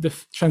Bitcoin, the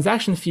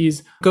transaction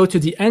fees go to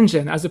the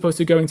engine as opposed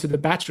to going to the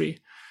battery.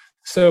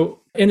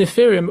 So in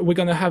Ethereum, we're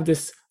going to have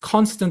this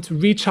constant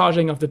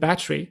recharging of the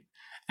battery.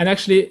 And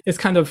actually, it's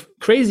kind of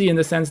crazy in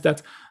the sense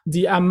that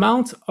the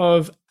amount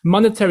of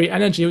monetary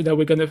energy that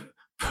we're going to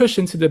push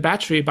into the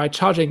battery by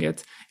charging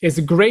it is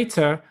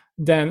greater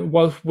than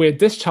what we're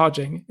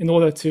discharging in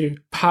order to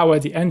power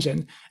the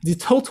engine. The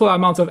total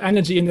amount of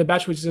energy in the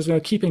battery is just going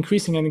to keep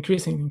increasing and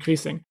increasing and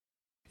increasing.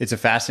 It's a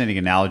fascinating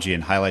analogy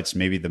and highlights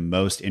maybe the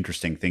most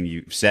interesting thing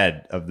you've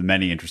said of the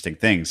many interesting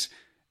things.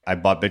 I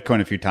bought Bitcoin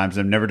a few times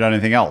and I've never done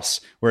anything else.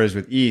 Whereas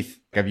with ETH,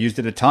 I've used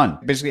it a ton.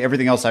 Basically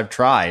everything else I've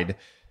tried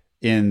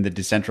in the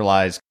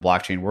decentralized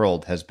blockchain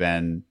world has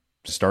been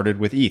started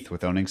with ETH,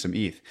 with owning some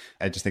ETH.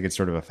 I just think it's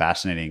sort of a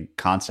fascinating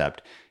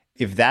concept.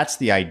 If that's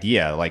the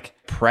idea, like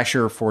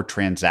pressure for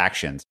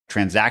transactions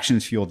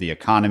fuel the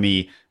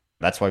economy.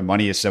 That's why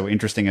money is so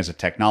interesting as a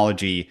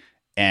technology.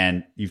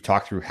 And you've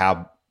talked through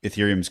how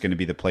Ethereum is going to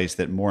be the place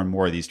that more and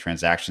more of these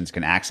transactions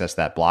can access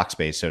that block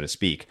space, so to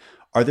speak.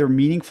 Are there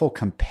meaningful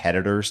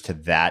competitors to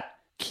that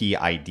key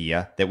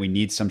idea that we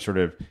need some sort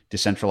of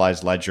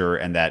decentralized ledger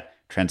and that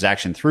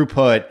transaction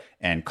throughput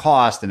and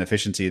cost and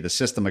efficiency of the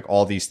system, like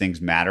all these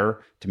things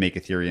matter to make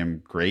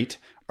Ethereum great?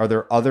 Are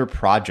there other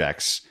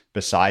projects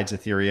besides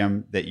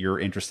Ethereum that you're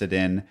interested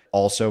in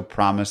also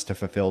promise to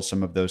fulfill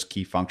some of those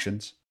key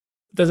functions?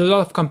 There's a lot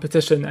of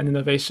competition and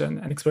innovation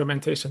and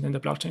experimentation in the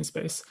blockchain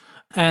space.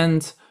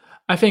 And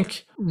I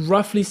think,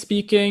 roughly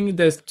speaking,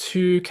 there's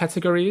 2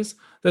 categories.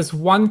 There's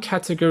one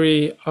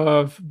category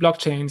of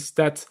blockchains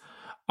that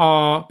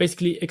are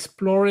basically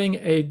exploring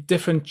a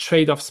different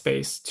trade-off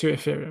space to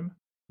Ethereum.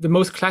 The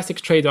most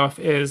classic trade-off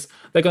is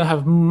they're going to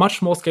have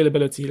much more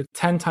scalability,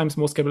 10 times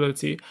more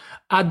scalability,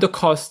 at the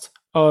cost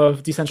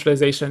of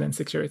decentralization and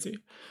security.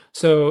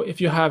 So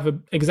if you have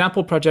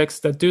example projects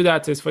that do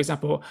that is, for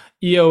example,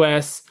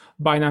 EOS,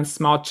 Binance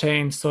Smart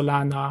Chain,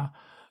 Solana,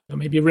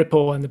 maybe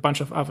Ripple, and a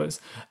bunch of others.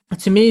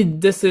 To me,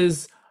 this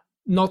is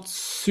not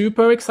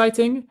super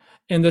exciting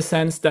in the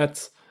sense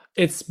that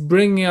it's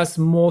bringing us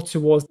more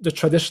towards the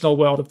traditional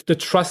world of the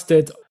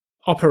trusted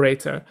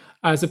operator,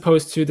 as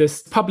opposed to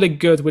this public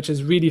good, which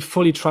is really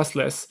fully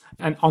trustless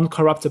and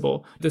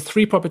uncorruptible. The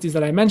 3 properties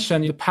that I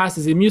mentioned, the past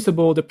is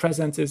immutable, the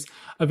present is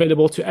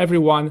available to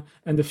everyone,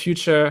 and the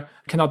future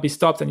cannot be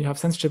stopped, and you have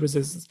censorship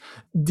resistance.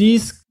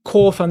 These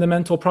core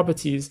fundamental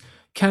properties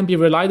can be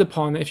relied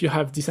upon if you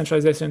have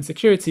decentralization and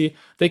security.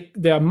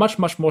 They are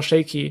much more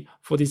shaky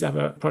for these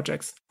other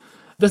projects.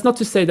 That's not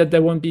to say that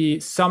there won't be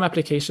some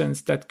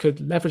applications that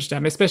could leverage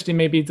them, especially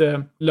maybe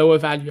the lower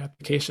value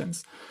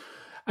applications.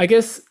 I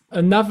guess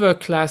another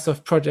class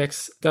of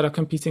projects that are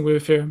competing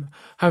with Ethereum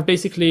have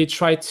basically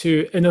tried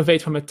to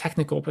innovate from a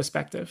technical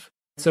perspective.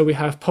 So we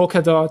have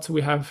Polkadot,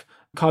 we have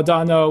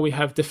Cardano, we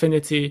have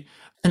Dfinity.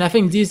 And I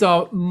think these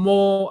are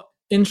more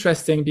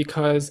interesting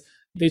because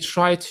they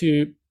try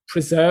to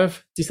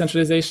preserve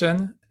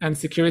decentralization and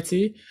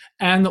security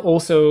and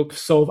also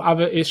solve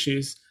other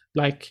issues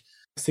like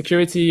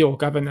security or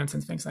governance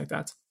and things like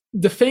that.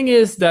 The thing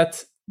is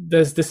that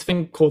there's this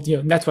thing called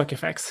network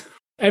effects.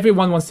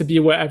 Everyone wants to be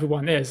where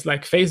everyone is.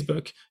 Like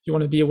Facebook, you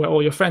want to be where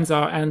all your friends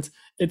are. And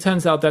it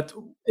turns out that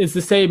it's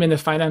the same in the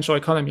financial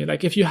economy.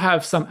 Like if you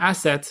have some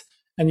asset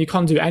and you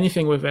can't do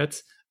anything with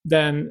it,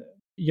 then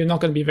you're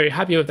not going to be very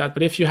happy with that.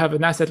 But if you have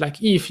an asset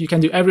like ETH, you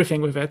can do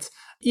everything with it.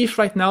 ETH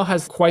right now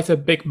has quite a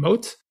big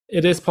moat.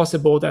 It is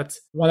possible that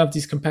one of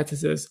these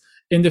competitors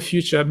in the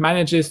future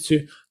manages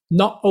to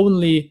not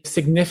only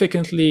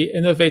significantly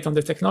innovate on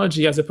the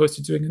technology as opposed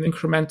to doing an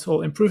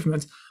incremental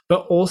improvement,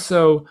 but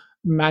also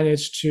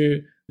manage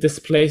to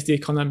displace the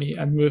economy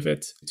and move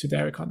it to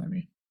their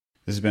economy.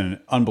 This has been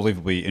an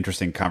unbelievably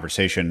interesting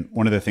conversation.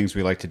 One of the things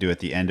we like to do at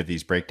the end of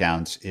these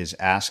breakdowns is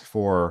ask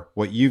for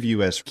what you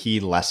view as key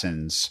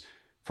lessons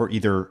for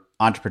either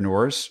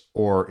entrepreneurs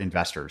or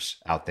investors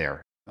out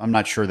there. I'm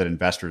not sure that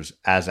investors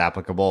as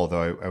applicable,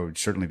 although I would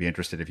certainly be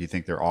interested if you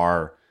think there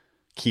are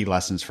key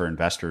lessons for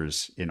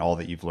investors in all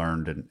that you've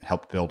learned and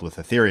helped build with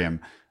Ethereum,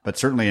 but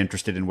certainly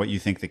interested in what you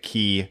think the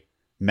key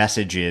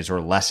message is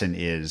or lesson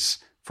is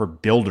for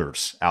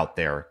builders out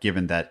there,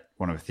 given that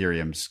one of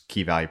Ethereum's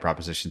key value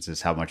propositions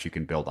is how much you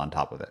can build on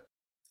top of it.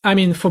 I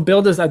mean, for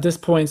builders at this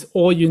point,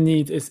 all you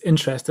need is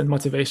interest and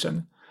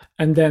motivation,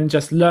 and then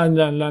just learn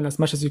as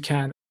much as you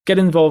can. Get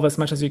involved as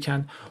much as you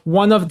can.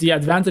 One of the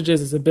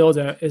advantages as a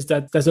builder is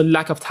that there's a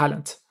lack of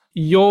talent.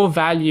 Your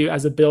value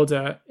as a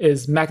builder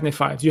is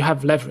magnified. You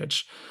have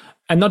leverage.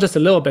 And not just a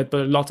little bit,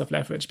 but a lot of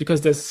leverage,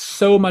 because there's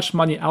so much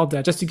money out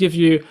there. Just to give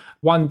you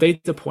one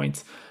data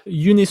point,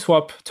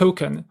 Uniswap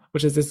token,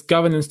 which is this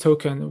governance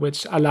token,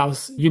 which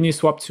allows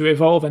Uniswap to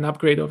evolve and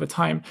upgrade over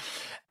time.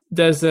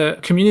 There's a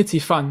community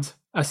fund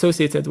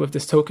associated with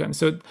this token.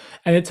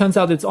 And it turns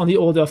out it's on the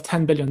order of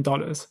 $10 billion.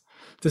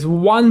 There's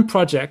one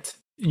project,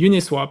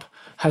 Uniswap,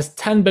 has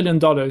 $10 billion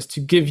to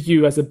give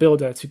you as a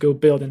builder to go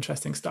build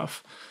interesting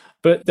stuff.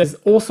 But there's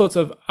all sorts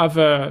of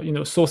other,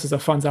 sources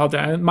of funds out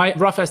there. And my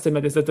rough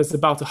estimate is that there's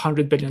about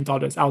 $100 billion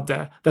out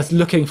there that's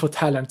looking for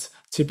talent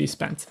to be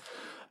spent.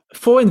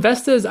 For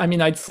investors, I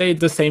mean, I'd say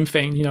the same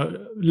thing,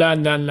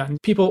 learn.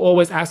 People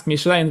always ask me,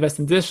 should I invest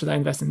in this? Should I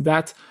invest in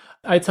that?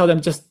 I tell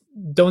them just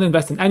don't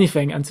invest in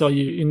anything until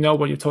you know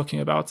what you're talking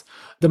about.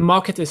 The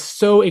market is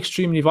so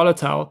extremely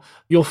volatile.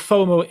 You'll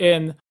FOMO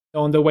in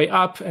on the way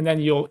up and then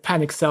you'll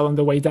panic sell on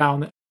the way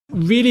down.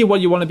 Really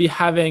what you want to be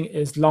having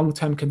is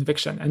long-term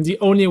conviction. And the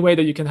only way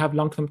that you can have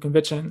long-term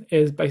conviction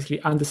is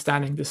basically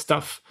understanding this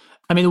stuff.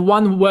 I mean,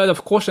 one word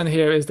of caution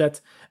here is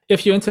that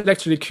if you're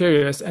intellectually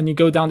curious and you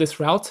go down this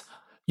route,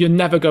 you're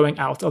never going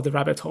out of the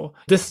rabbit hole.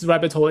 This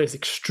rabbit hole is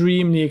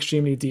extremely,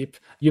 extremely deep.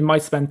 You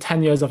might spend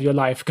 10 years of your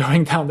life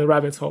going down the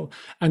rabbit hole.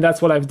 And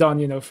that's what I've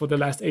done, for the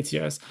last 8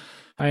 years.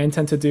 I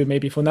intend to do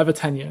maybe for another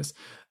 10 years.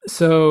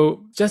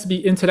 So just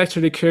be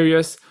intellectually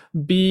curious,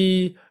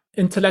 be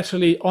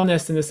intellectually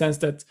honest in the sense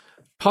that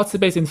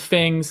participate in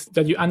things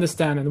that you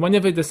understand. And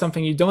whenever there's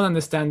something you don't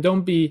understand,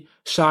 don't be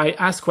shy,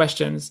 ask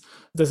questions.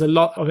 There's a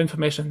lot of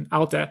information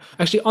out there.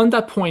 Actually, on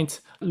that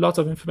point, a lot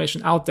of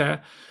information out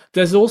there.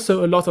 There's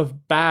also a lot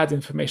of bad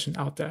information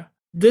out there.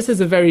 This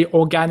is a very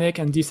organic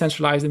and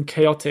decentralized and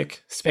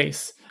chaotic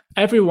space.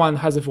 Everyone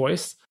has a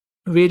voice.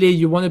 Really,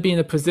 you want to be in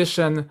a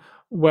position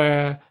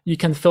where you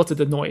can filter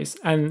the noise.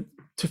 And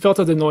to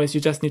filter the noise,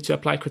 you just need to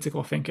apply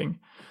critical thinking.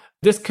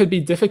 This could be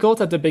difficult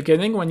at the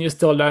beginning when you're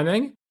still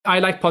learning. I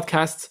like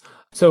podcasts.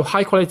 So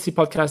high quality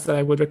podcasts that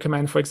I would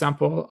recommend, for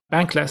example,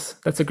 Bankless,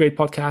 that's a great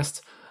podcast.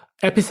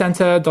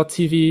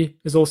 Epicenter.tv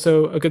is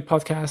also a good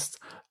podcast.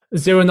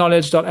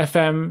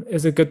 ZeroKnowledge.fm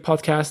is a good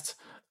podcast.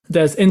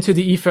 There's Into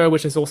the Ether,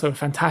 which is also a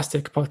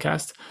fantastic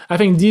podcast. I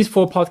think these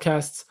 4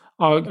 podcasts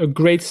are a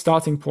great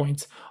starting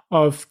point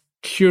of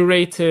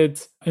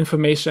curated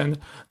information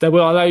that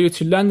will allow you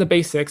to learn the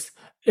basics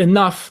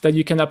enough that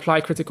you can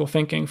apply critical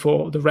thinking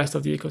for the rest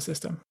of the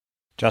ecosystem.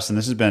 Justin,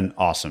 this has been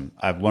awesome.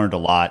 I've learned a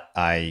lot.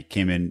 I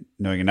came in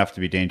knowing enough to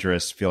be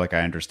dangerous, feel like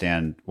I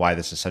understand why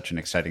this is such an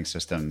exciting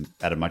system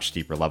at a much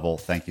deeper level.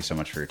 Thank you so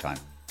much for your time.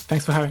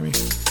 Thanks for having me.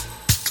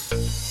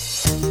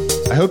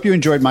 I hope you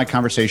enjoyed my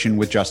conversation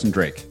with Justin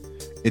Drake.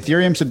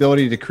 Ethereum's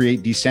ability to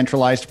create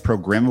decentralized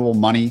programmable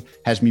money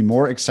has me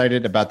more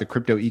excited about the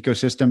crypto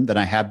ecosystem than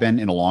I have been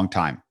in a long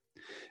time.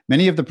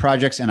 Many of the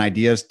projects and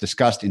ideas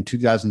discussed in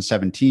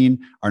 2017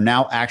 are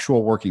now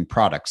actual working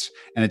products,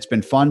 and it's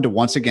been fun to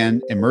once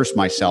again immerse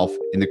myself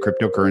in the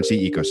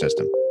cryptocurrency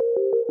ecosystem.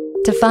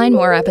 To find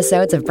more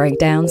episodes of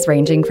breakdowns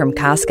ranging from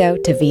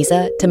Costco to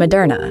Visa to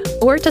Moderna,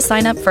 or to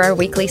sign up for our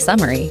weekly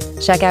summary,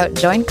 check out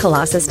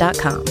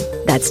joincolossus.com.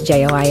 That's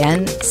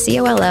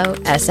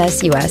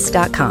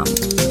JoinColossus.com.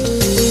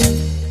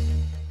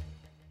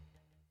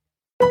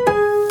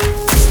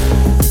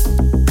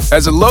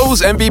 As a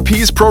Lowe's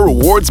MVP's Pro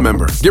Rewards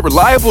member, get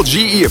reliable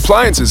GE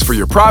appliances for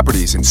your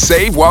properties and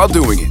save while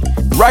doing it.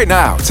 Right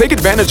now, take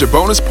advantage of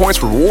Bonus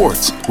Points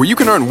Rewards, where you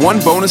can earn 1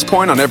 bonus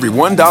point on every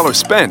 $1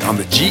 spent on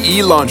the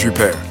GE laundry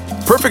pair.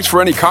 Perfect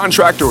for any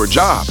contractor or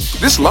job,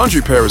 this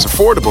laundry pair is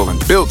affordable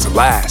and built to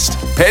last.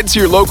 Head to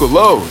your local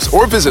Lowe's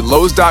or visit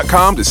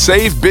Lowe's.com to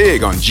save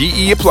big on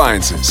GE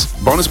appliances.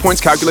 Bonus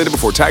points calculated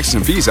before taxes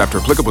and fees after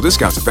applicable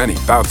discounts, if any.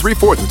 Valid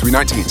 3/4 through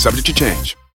 3/19, subject to change.